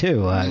Music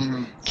too.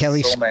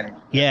 Kelly, so many.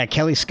 Yeah,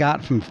 Kelly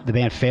Scott from the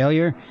band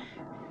Failure.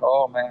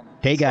 Oh man,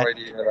 Sorry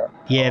to hear that.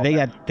 Yeah,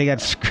 they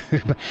got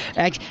screwed.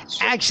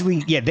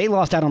 Actually, yeah, they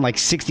lost out on like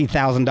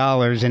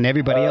 $60,000, and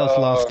everybody else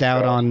lost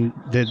out on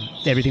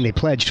everything they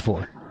pledged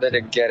for. They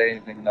didn't get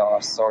anything. No,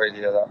 sorry to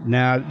hear that.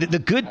 Now, the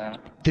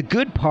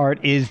good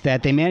part is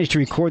that they managed to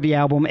record the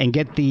album and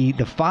get the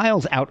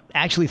files out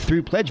actually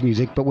through Pledge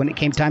Music. But when it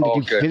came time to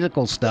do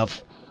physical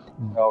stuff,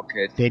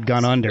 Okay. they'd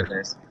gone under.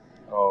 Goodness.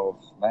 Oh,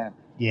 man.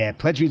 Yeah,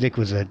 Pledge Music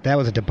was a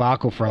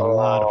debacle for a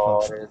lot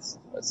of folks.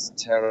 It's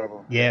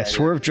terrible. Yeah,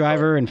 Swerve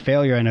Driver and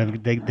Failure, I know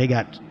they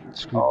got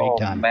screwed big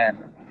time. Oh,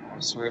 man.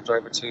 Swerve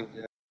Driver, too.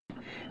 Yeah.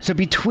 So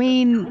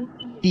between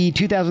the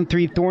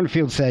 2003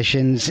 Thornfield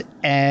sessions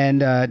and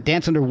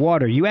Dance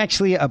Underwater, you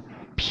actually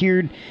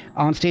appeared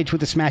on stage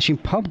with the Smashing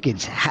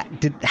Pumpkins. How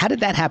did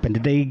that happen?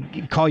 Did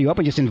they call you up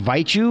and just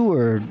invite you,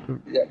 or?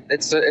 Yeah,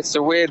 it's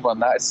a weird one.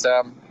 That's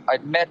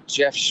I'd met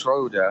Jeff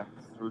Schroeder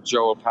through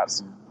Joel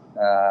Patterson,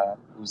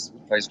 who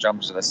plays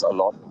drums with us a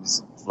lot in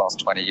the last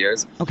 20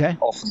 years. Okay.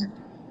 Often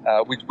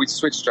we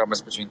switch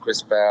drummers between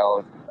Chris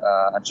Bell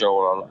and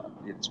Joel.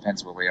 It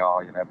depends where we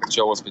are, but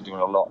Joel's been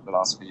doing a lot the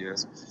last few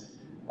years.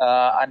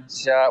 And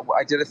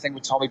I did a thing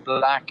with Tommy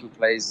Black, who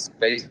plays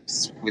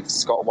bass with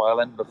Scott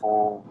Weiland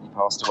before he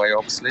passed away,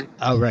 obviously.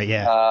 Oh, right,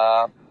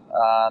 yeah.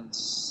 And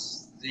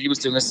he was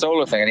doing a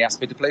solo thing, and he asked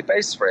me to play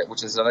bass for it,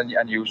 which is an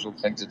unusual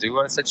thing to do.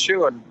 And I said,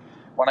 sure. And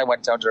when I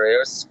went down to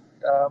rehearse,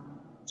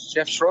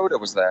 Jeff Schroeder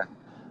was there.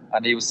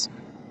 And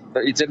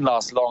but he didn't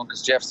last long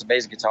because Jeff's an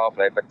amazing guitar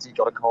player, but he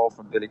got a call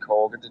from Billy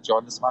Corgan to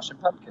join the Smashing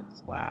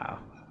Pumpkins. Wow.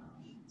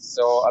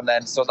 So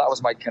that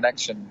was my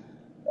connection.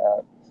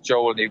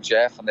 Joel knew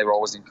Jeff, and they were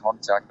always in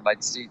contact, and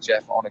I'd see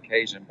Jeff on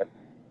occasion, but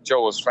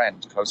Joel's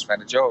close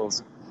friend of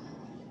Joel's.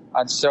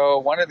 And so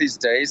one of these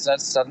days,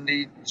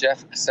 suddenly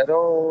Jeff said,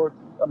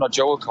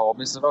 Joel called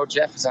me and said,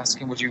 Jeff is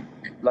asking, would you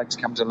like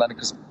to come to London?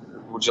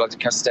 Would you like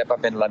to step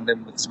up in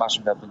London with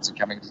Smashing Pumpkins and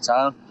coming to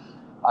town?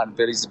 And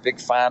Billy's a big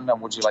fan,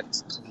 and would you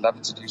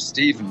love to do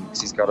Stephen?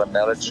 Because he's got a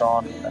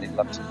Mellotron, and he'd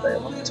love to play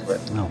along to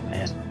it. Oh,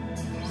 man.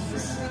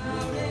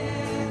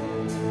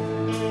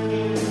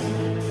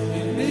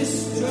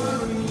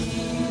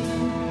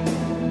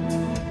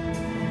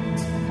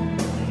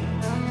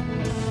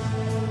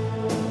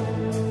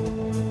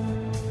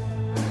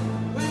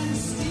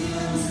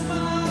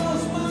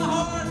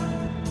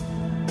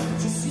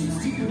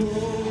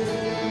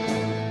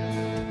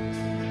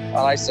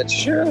 And I said,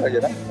 sure,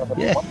 that would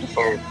be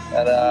wonderful.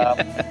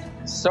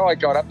 And so I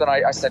got up and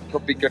I said, it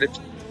could be good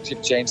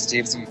if James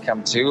Stevenson could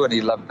come too, and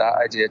he loved that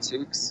idea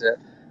too.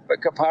 But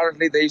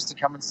apparently they used to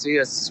come and see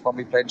us when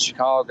we played in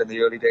Chicago in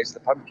the early days of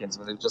the Pumpkins,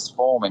 when they were just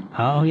forming.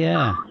 Oh,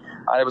 yeah.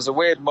 And it was a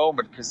weird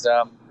moment because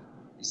the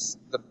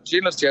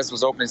Gene Loves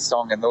Jezebel's opening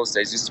song in those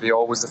days used to be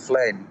Always a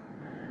Flame.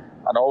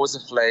 And Always a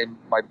Flame,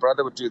 my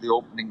brother would do the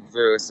opening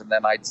verse, and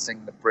then I'd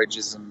sing the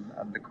bridges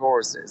and the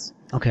choruses.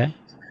 Okay.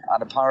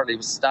 And apparently he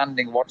was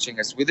standing watching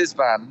us with his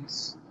band,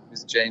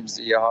 with James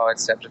Iha,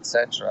 etc.,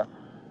 etc.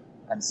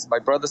 And my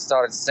brother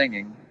started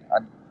singing,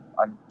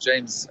 and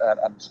James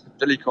and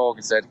Billy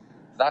Corgan said,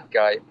 that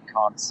guy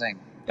can't sing.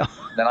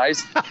 then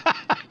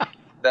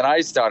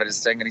I started to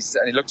sing, and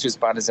he looked to his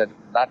band and said,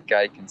 that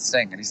guy can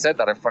sing. And he said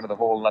that in front of the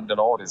whole London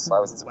audience. So I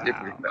was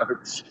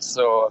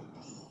So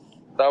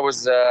that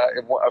was a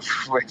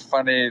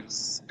funny,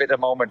 bitter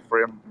moment for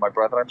him, my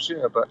brother, I'm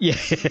sure. But yeah.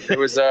 It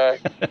was...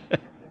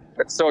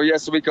 So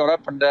we got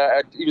up, and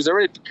it was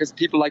already because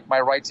people like my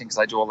writing, because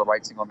I do all the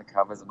writing on the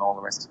covers and all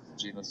the rest of the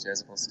Gene Loves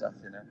Jezebel stuff,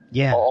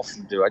 Yeah. I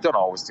often do. I don't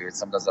always do it.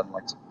 Sometimes I don't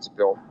like to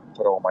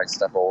put all my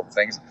stuff, all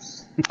things.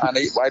 And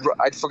I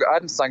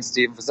hadn't sung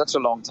Stephen for such a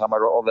long time. I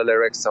wrote all the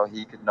lyrics so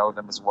he could know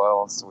them as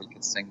well, so he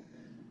could sing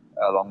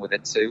along with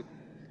it too.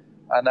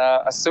 And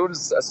as soon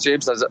as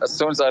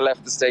I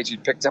left the stage, he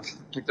picked up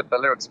the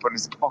lyrics, put in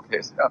his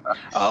pocket.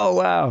 Oh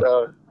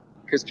wow!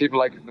 Because people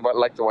like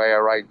the way I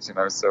write,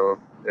 so.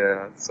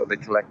 Yeah, so they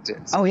collect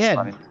it. So oh yeah,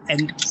 funny.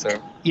 And so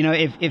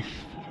if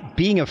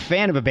being a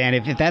fan of a band,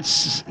 if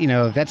that's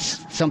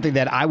that's something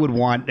that I would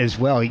want as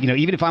well.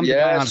 Even if I'm the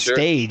guy on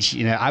stage,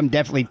 I'm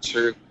definitely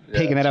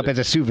picking that up as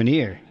a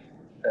souvenir.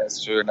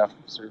 That's true enough.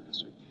 True.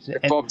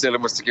 If Bob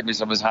Dylan was to give me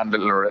some of his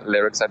handwritten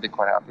lyrics, I'd be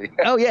quite happy.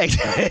 Oh yeah,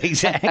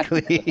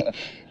 exactly.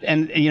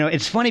 And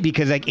it's funny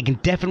because I can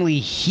definitely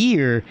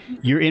hear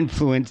your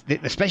influence,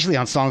 especially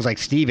on songs like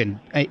Stephen,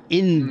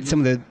 in some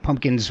of the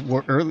Pumpkins'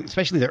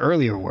 especially the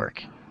earlier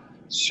work.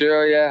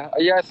 Sure, yeah.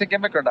 I think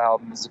Immigrant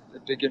Album is a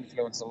big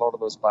influence on a lot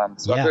of those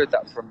bands. So I've heard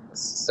that from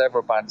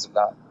several bands of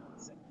that.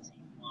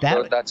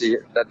 That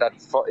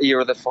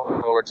era that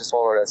followed just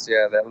followed us.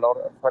 Yeah,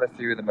 quite a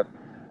few of them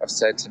have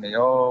said to me,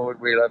 "Oh,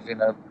 we love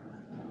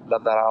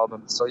love that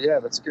album." So yeah,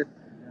 that's good.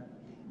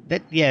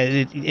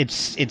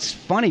 It's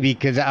funny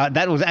because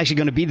that was actually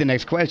going to be the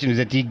next question. Is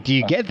that do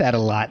you get that a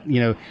lot?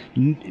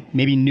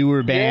 Maybe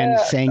newer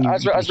bands saying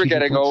as we're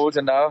getting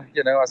older now.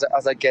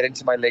 As I get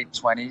into my late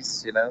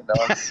 20s.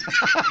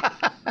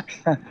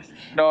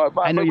 No,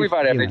 we've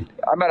had everything.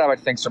 I might have had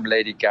things from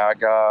Lady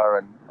Gaga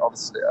and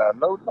obviously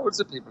loads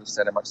of people have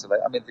said it much to like.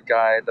 I mean,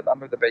 I'm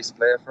the bass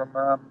player from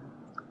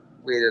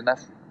Weird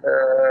Enough.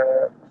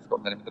 I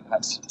forgot the name of the band.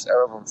 It's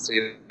terrible to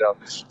see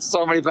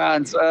so many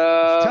bands.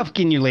 It's tough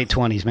getting your late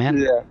 20s, man.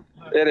 Yeah,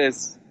 it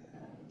is.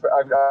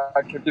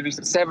 I could give you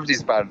some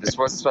 70s band. This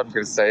was what I'm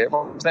going to say.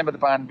 What was the name of the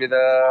band?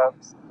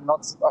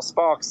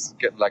 Sparks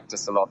liked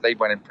us a lot. They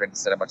went in print and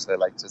said how much they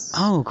liked us.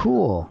 Oh,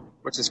 cool.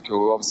 Which is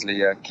cool.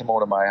 Obviously, Come On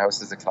to My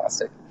House is a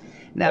classic.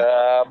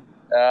 Now,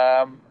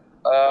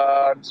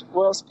 And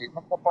who else?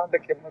 What band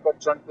that came and got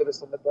drunk with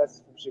us on the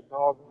bus from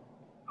Chicago?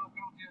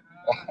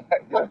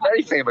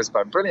 Very famous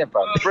band, brilliant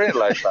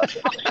live band.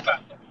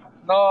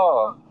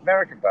 No,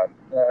 American band.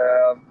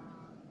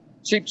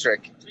 Cheap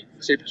Trick.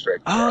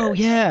 Oh,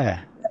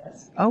 yeah.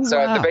 Oh, So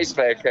wow. the bass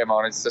player came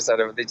on. It's just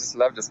they just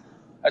loved us.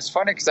 It's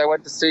funny because I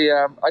went to see.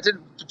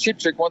 Cheap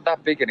Trick weren't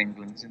that big in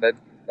England. You know,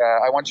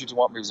 I Want You to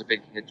Want Me was a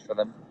big hit for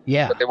them.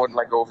 Yeah. But they wouldn't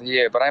like go over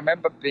here. But I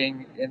remember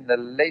being in the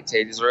late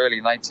 80s or early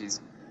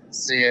 90s,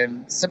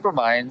 seeing Simple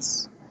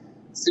Minds,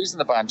 Susan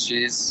the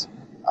Banshees,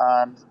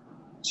 and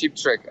Cheap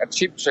Trick. And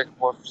Cheap Trick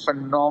were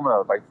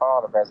phenomenal, by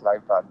far the best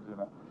live band, you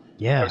know.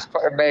 Yeah. I was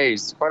quite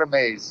amazed.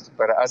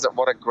 But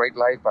what a great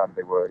live band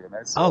they were, you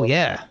know. So, Oh,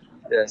 yeah.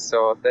 Yeah,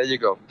 so there you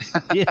go.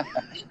 Yeah.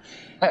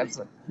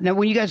 Now,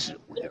 when you guys,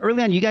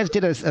 early on, you guys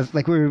did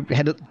like we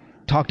had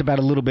talked about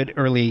a little bit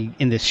early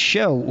in this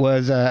show,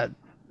 was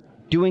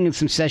doing a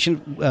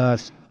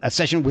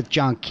session with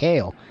John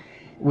Cale.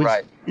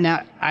 Right.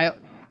 Now, I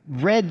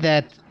read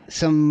that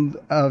some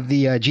of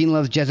the Gene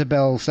Loves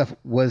Jezebel stuff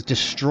was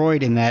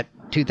destroyed in that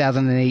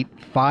 2008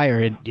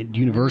 fire at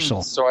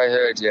Universal. So I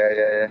heard,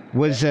 yeah.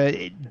 Was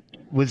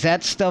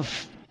that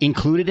stuff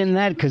included in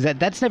that? Because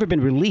that's never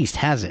been released,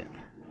 has it?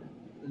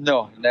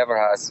 No, never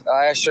has.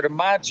 I should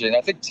imagine.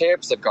 I think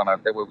tapes have gone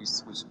out there where we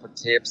put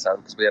tapes out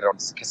because we had it on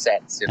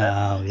cassettes, you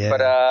know. Oh, yeah.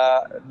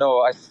 But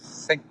no, I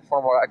think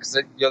because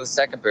you're the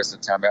second person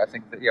to tell me, I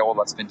think that all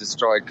that's been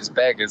destroyed because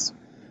Beggars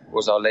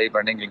was our label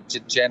in England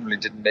generally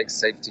didn't make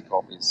safety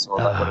copies, so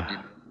that would have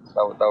been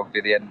that would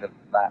be the end of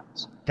that.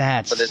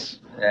 That's. But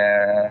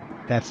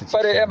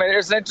it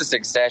was an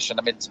interesting session.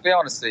 I mean, to be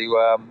honest with you,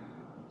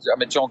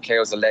 John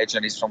Cale's a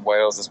legend. He's from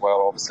Wales as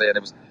well, obviously,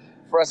 and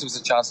for us, it was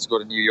a chance to go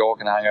to New York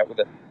and hang out with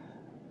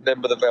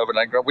them with the Velvet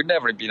Underground. We'd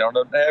never been on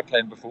an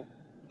airplane before.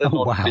 They'd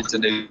not been to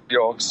New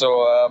York.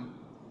 So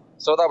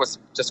that was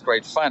just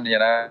great fun, you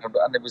know.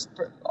 And it was,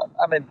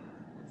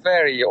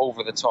 very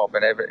over the top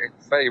and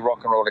very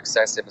rock and roll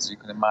excessive, as you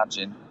can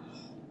imagine,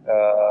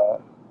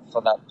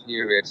 for that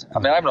period. I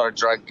mean, I'm not a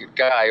drug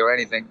guy or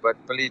anything,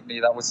 but believe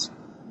me, that was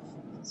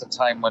a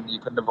time when you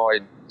couldn't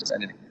avoid just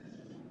anything.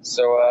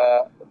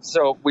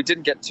 So we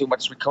didn't get too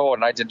much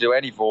recording. I didn't do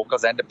any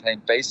vocals. I ended up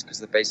playing bass because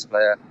the bass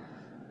player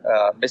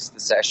missed the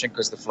session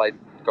because the flight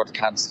got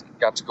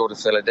to go to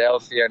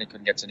Philadelphia and he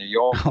couldn't get to New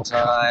York in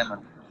time.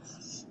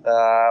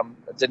 And,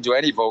 didn't do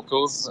any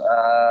vocals.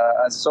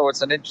 And so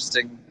it's an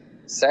interesting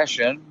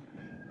session,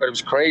 but it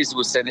was crazy. We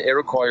were staying at the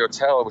Iroquois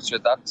Hotel, which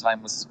at that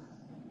time was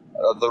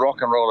the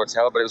rock and roll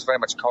hotel, but it was very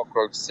much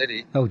Cockroach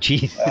City. Oh,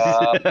 geez.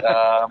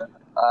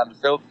 And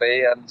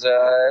filthy, and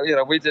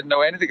we didn't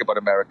know anything about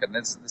America.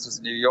 This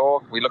was New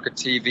York. We look at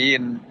TV,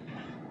 and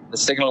the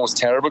signal was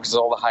terrible because of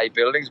all the high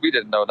buildings. We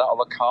didn't know that. All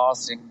the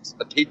castings,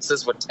 the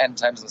pizzas were 10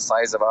 times the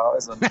size of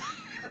ours, and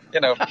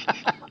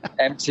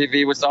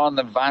MTV was on,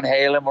 and Van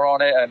Halen were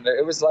on it, and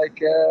it was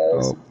like,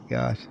 oh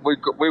gosh, we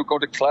would go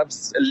to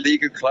clubs,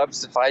 illegal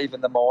clubs, at 5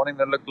 a.m.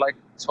 that looked like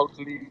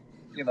totally,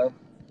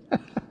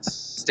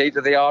 state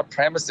of the art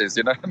premises.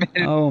 You know what I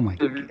mean? Oh my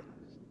God.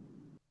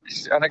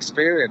 An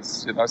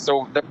experience,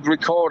 So the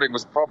recording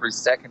was probably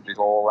secondary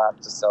to all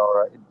that, just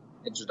our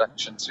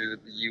introduction to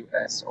the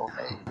US.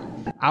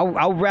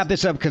 I'll wrap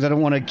this up because I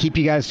don't want to keep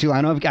you guys too long.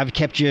 I know I've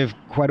kept you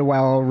quite a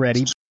while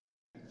already.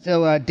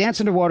 So Dance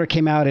Underwater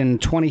came out in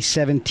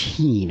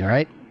 2017,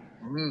 right?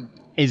 Mm.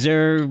 Is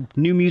there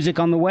new music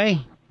on the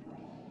way?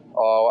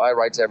 Oh, I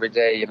write every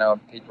day,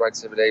 Pete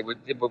writes every day.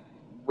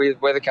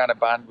 We're the kind of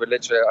band where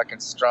literally I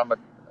can strum it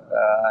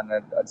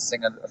and I'd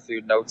sing a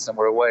few notes and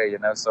we're away,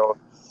 So...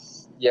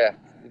 yeah,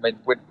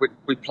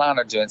 we plan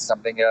on doing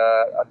something.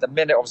 At the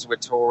minute, obviously, we're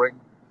touring.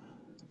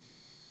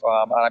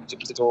 And I'm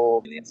just to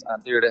tour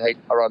and theatre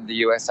around the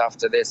US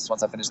after this.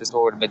 Once I finish this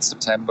tour in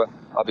mid-September,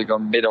 I'll be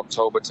going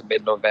mid-October to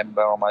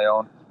mid-November on my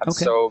own. And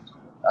okay. So,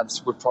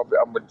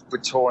 we're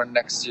touring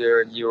next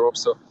year in Europe.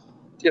 So,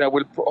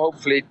 we'll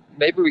hopefully,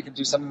 maybe we can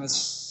do something this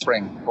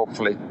spring.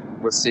 Hopefully,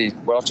 we'll see.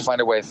 We'll have to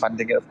find a way of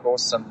funding it, of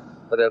course.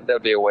 But there'll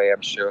be a way,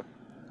 I'm sure.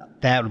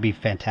 That would be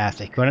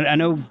fantastic. I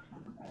know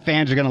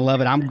fans are going to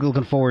love it. I'm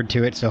looking forward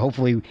to it. So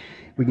hopefully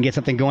we can get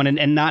something going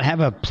and not have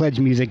a Pledge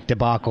Music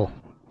debacle.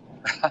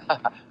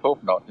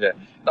 Hope not, yeah.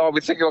 No, we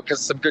think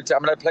because some good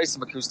I play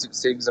some acoustic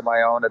things of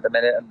my own at the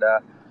minute, and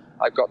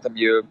I've got them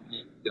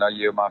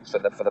earmarked for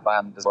the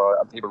band as well,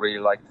 and people really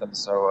like them.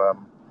 So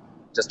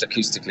just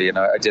acoustically,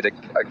 I did a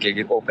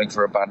gig opening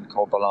for a band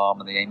called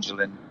Balaam and the Angel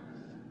in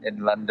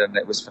London.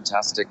 It was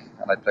fantastic,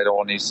 and I played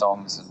all new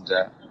songs, and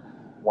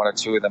one or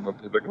two of them were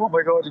people like, oh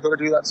my God, you got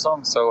to do that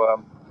song.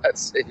 So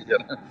let's see.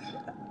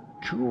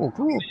 Cool.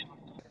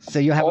 So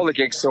you have all the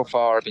gigs so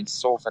far have been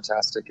so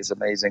fantastic. It's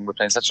amazing. We're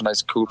playing such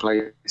nice, cool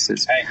places.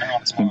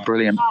 It's been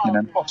brilliant.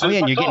 Oh yeah,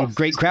 and you're getting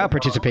great crowd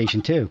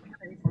participation too.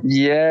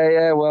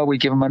 Yeah. Well, we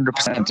give them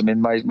 100%. I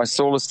mean, my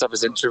solo stuff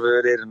is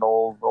introverted, and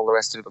all the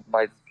rest of it.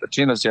 My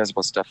Gene Loves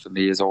Jezebel stuff for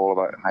me is all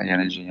about high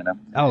energy.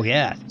 Oh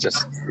yeah.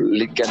 Just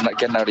getting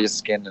out of your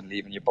skin and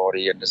leaving your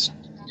body, and just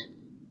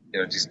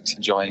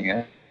enjoying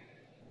it.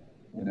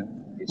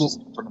 It's just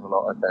putting a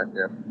lot out there.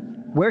 Yeah.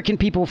 Where can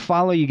people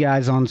follow you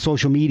guys on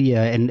social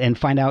media and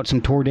find out some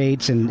tour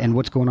dates and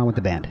what's going on with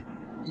the band?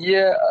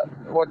 Yeah,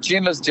 well,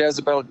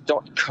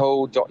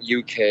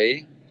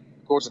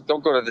 GeneLovesJezebel.co.uk.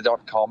 Don't go to the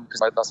 .com because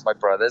that's my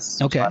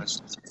brother's. Okay.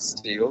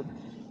 Steal.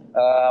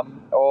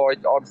 Or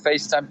on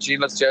FaceTime, Gene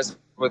Loves Jezebel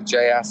with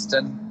J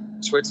Aston.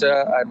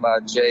 Twitter, I'm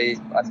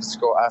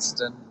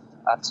J_Aston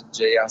at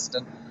J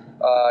Aston.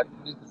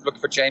 Look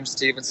for James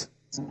Stevens.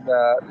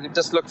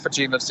 Just look for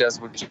Gene Loves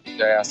Jezebel with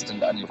J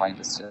Aston and you'll find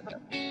us. Yeah.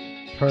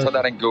 Put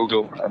that in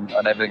Google and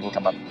everything will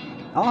come up.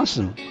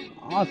 Awesome.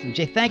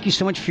 Jay, thank you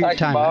so much for your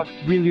time. Mark.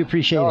 Really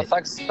appreciate it.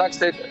 Thanks,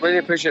 Dave. Really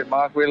appreciate it,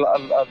 Mark.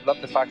 I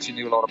love the fact you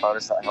knew a lot about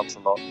us. That helps a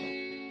lot.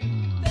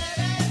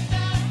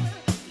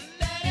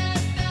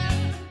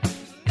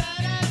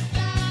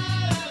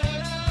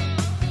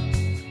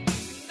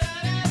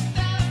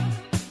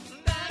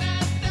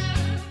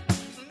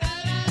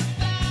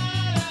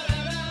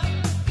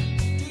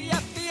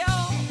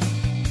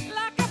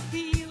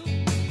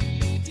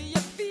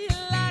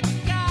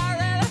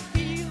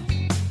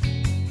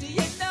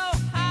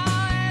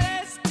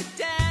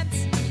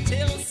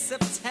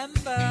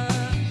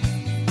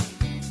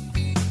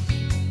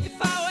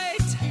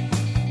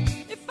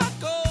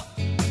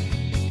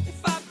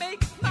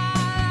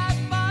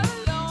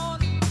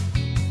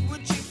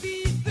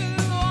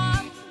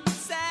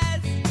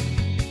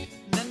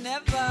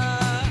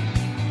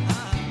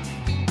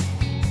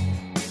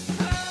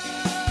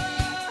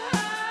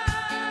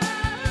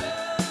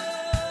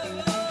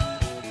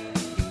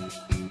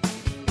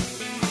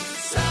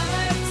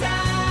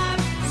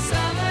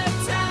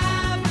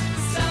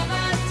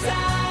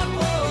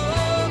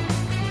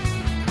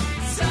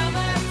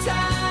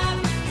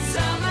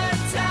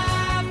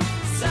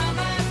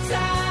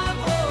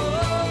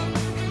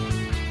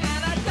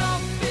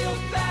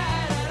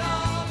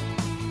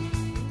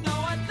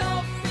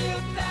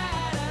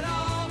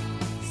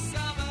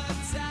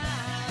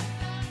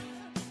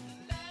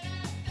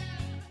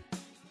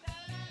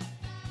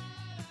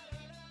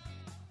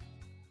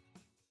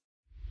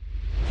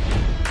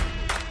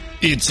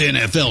 It's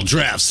NFL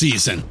draft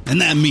season,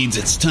 and that means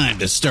it's time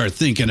to start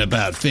thinking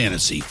about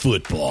fantasy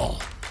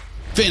football.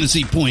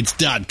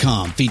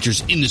 FantasyPoints.com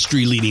features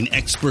industry-leading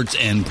experts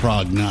and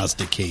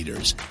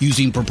prognosticators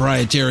using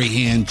proprietary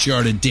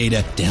hand-charted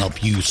data to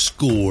help you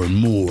score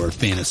more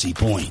fantasy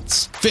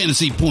points.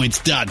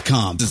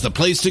 FantasyPoints.com is the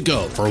place to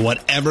go for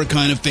whatever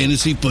kind of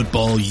fantasy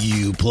football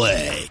you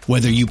play.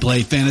 Whether you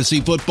play fantasy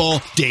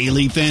football,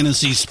 daily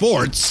fantasy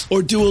sports,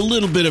 or do a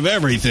little bit of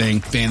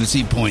everything,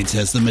 Fantasy Points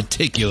has the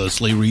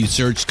meticulously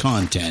researched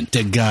content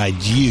to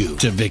guide you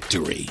to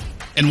victory.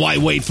 And why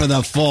wait for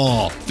the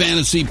fall?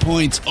 Fantasy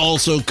Points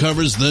also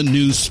covers the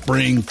new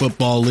spring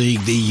football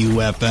league, the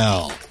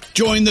UFL.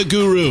 Join the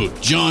guru,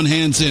 John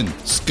Hansen,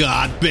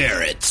 Scott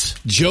Barrett,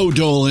 Joe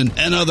Dolan,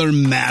 and other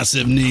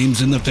massive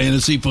names in the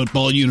fantasy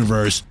football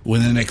universe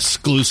with an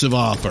exclusive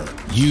offer.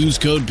 Use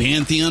code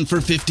Pantheon for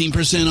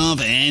 15% off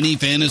any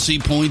Fantasy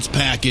Points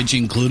package,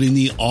 including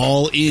the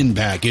all-in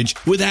package,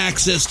 with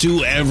access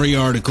to every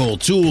article,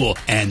 tool,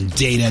 and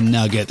data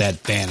nugget that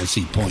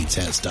Fantasy Points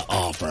has to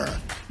offer.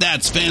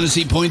 That's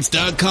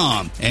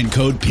FantasyPoints.com and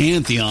code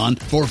Pantheon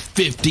for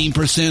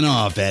 15%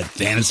 off at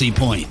Fantasy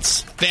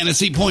Points.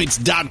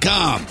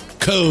 FantasyPoints.com,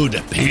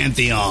 code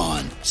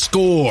Pantheon.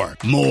 Score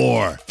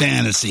more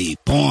fantasy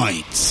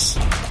points.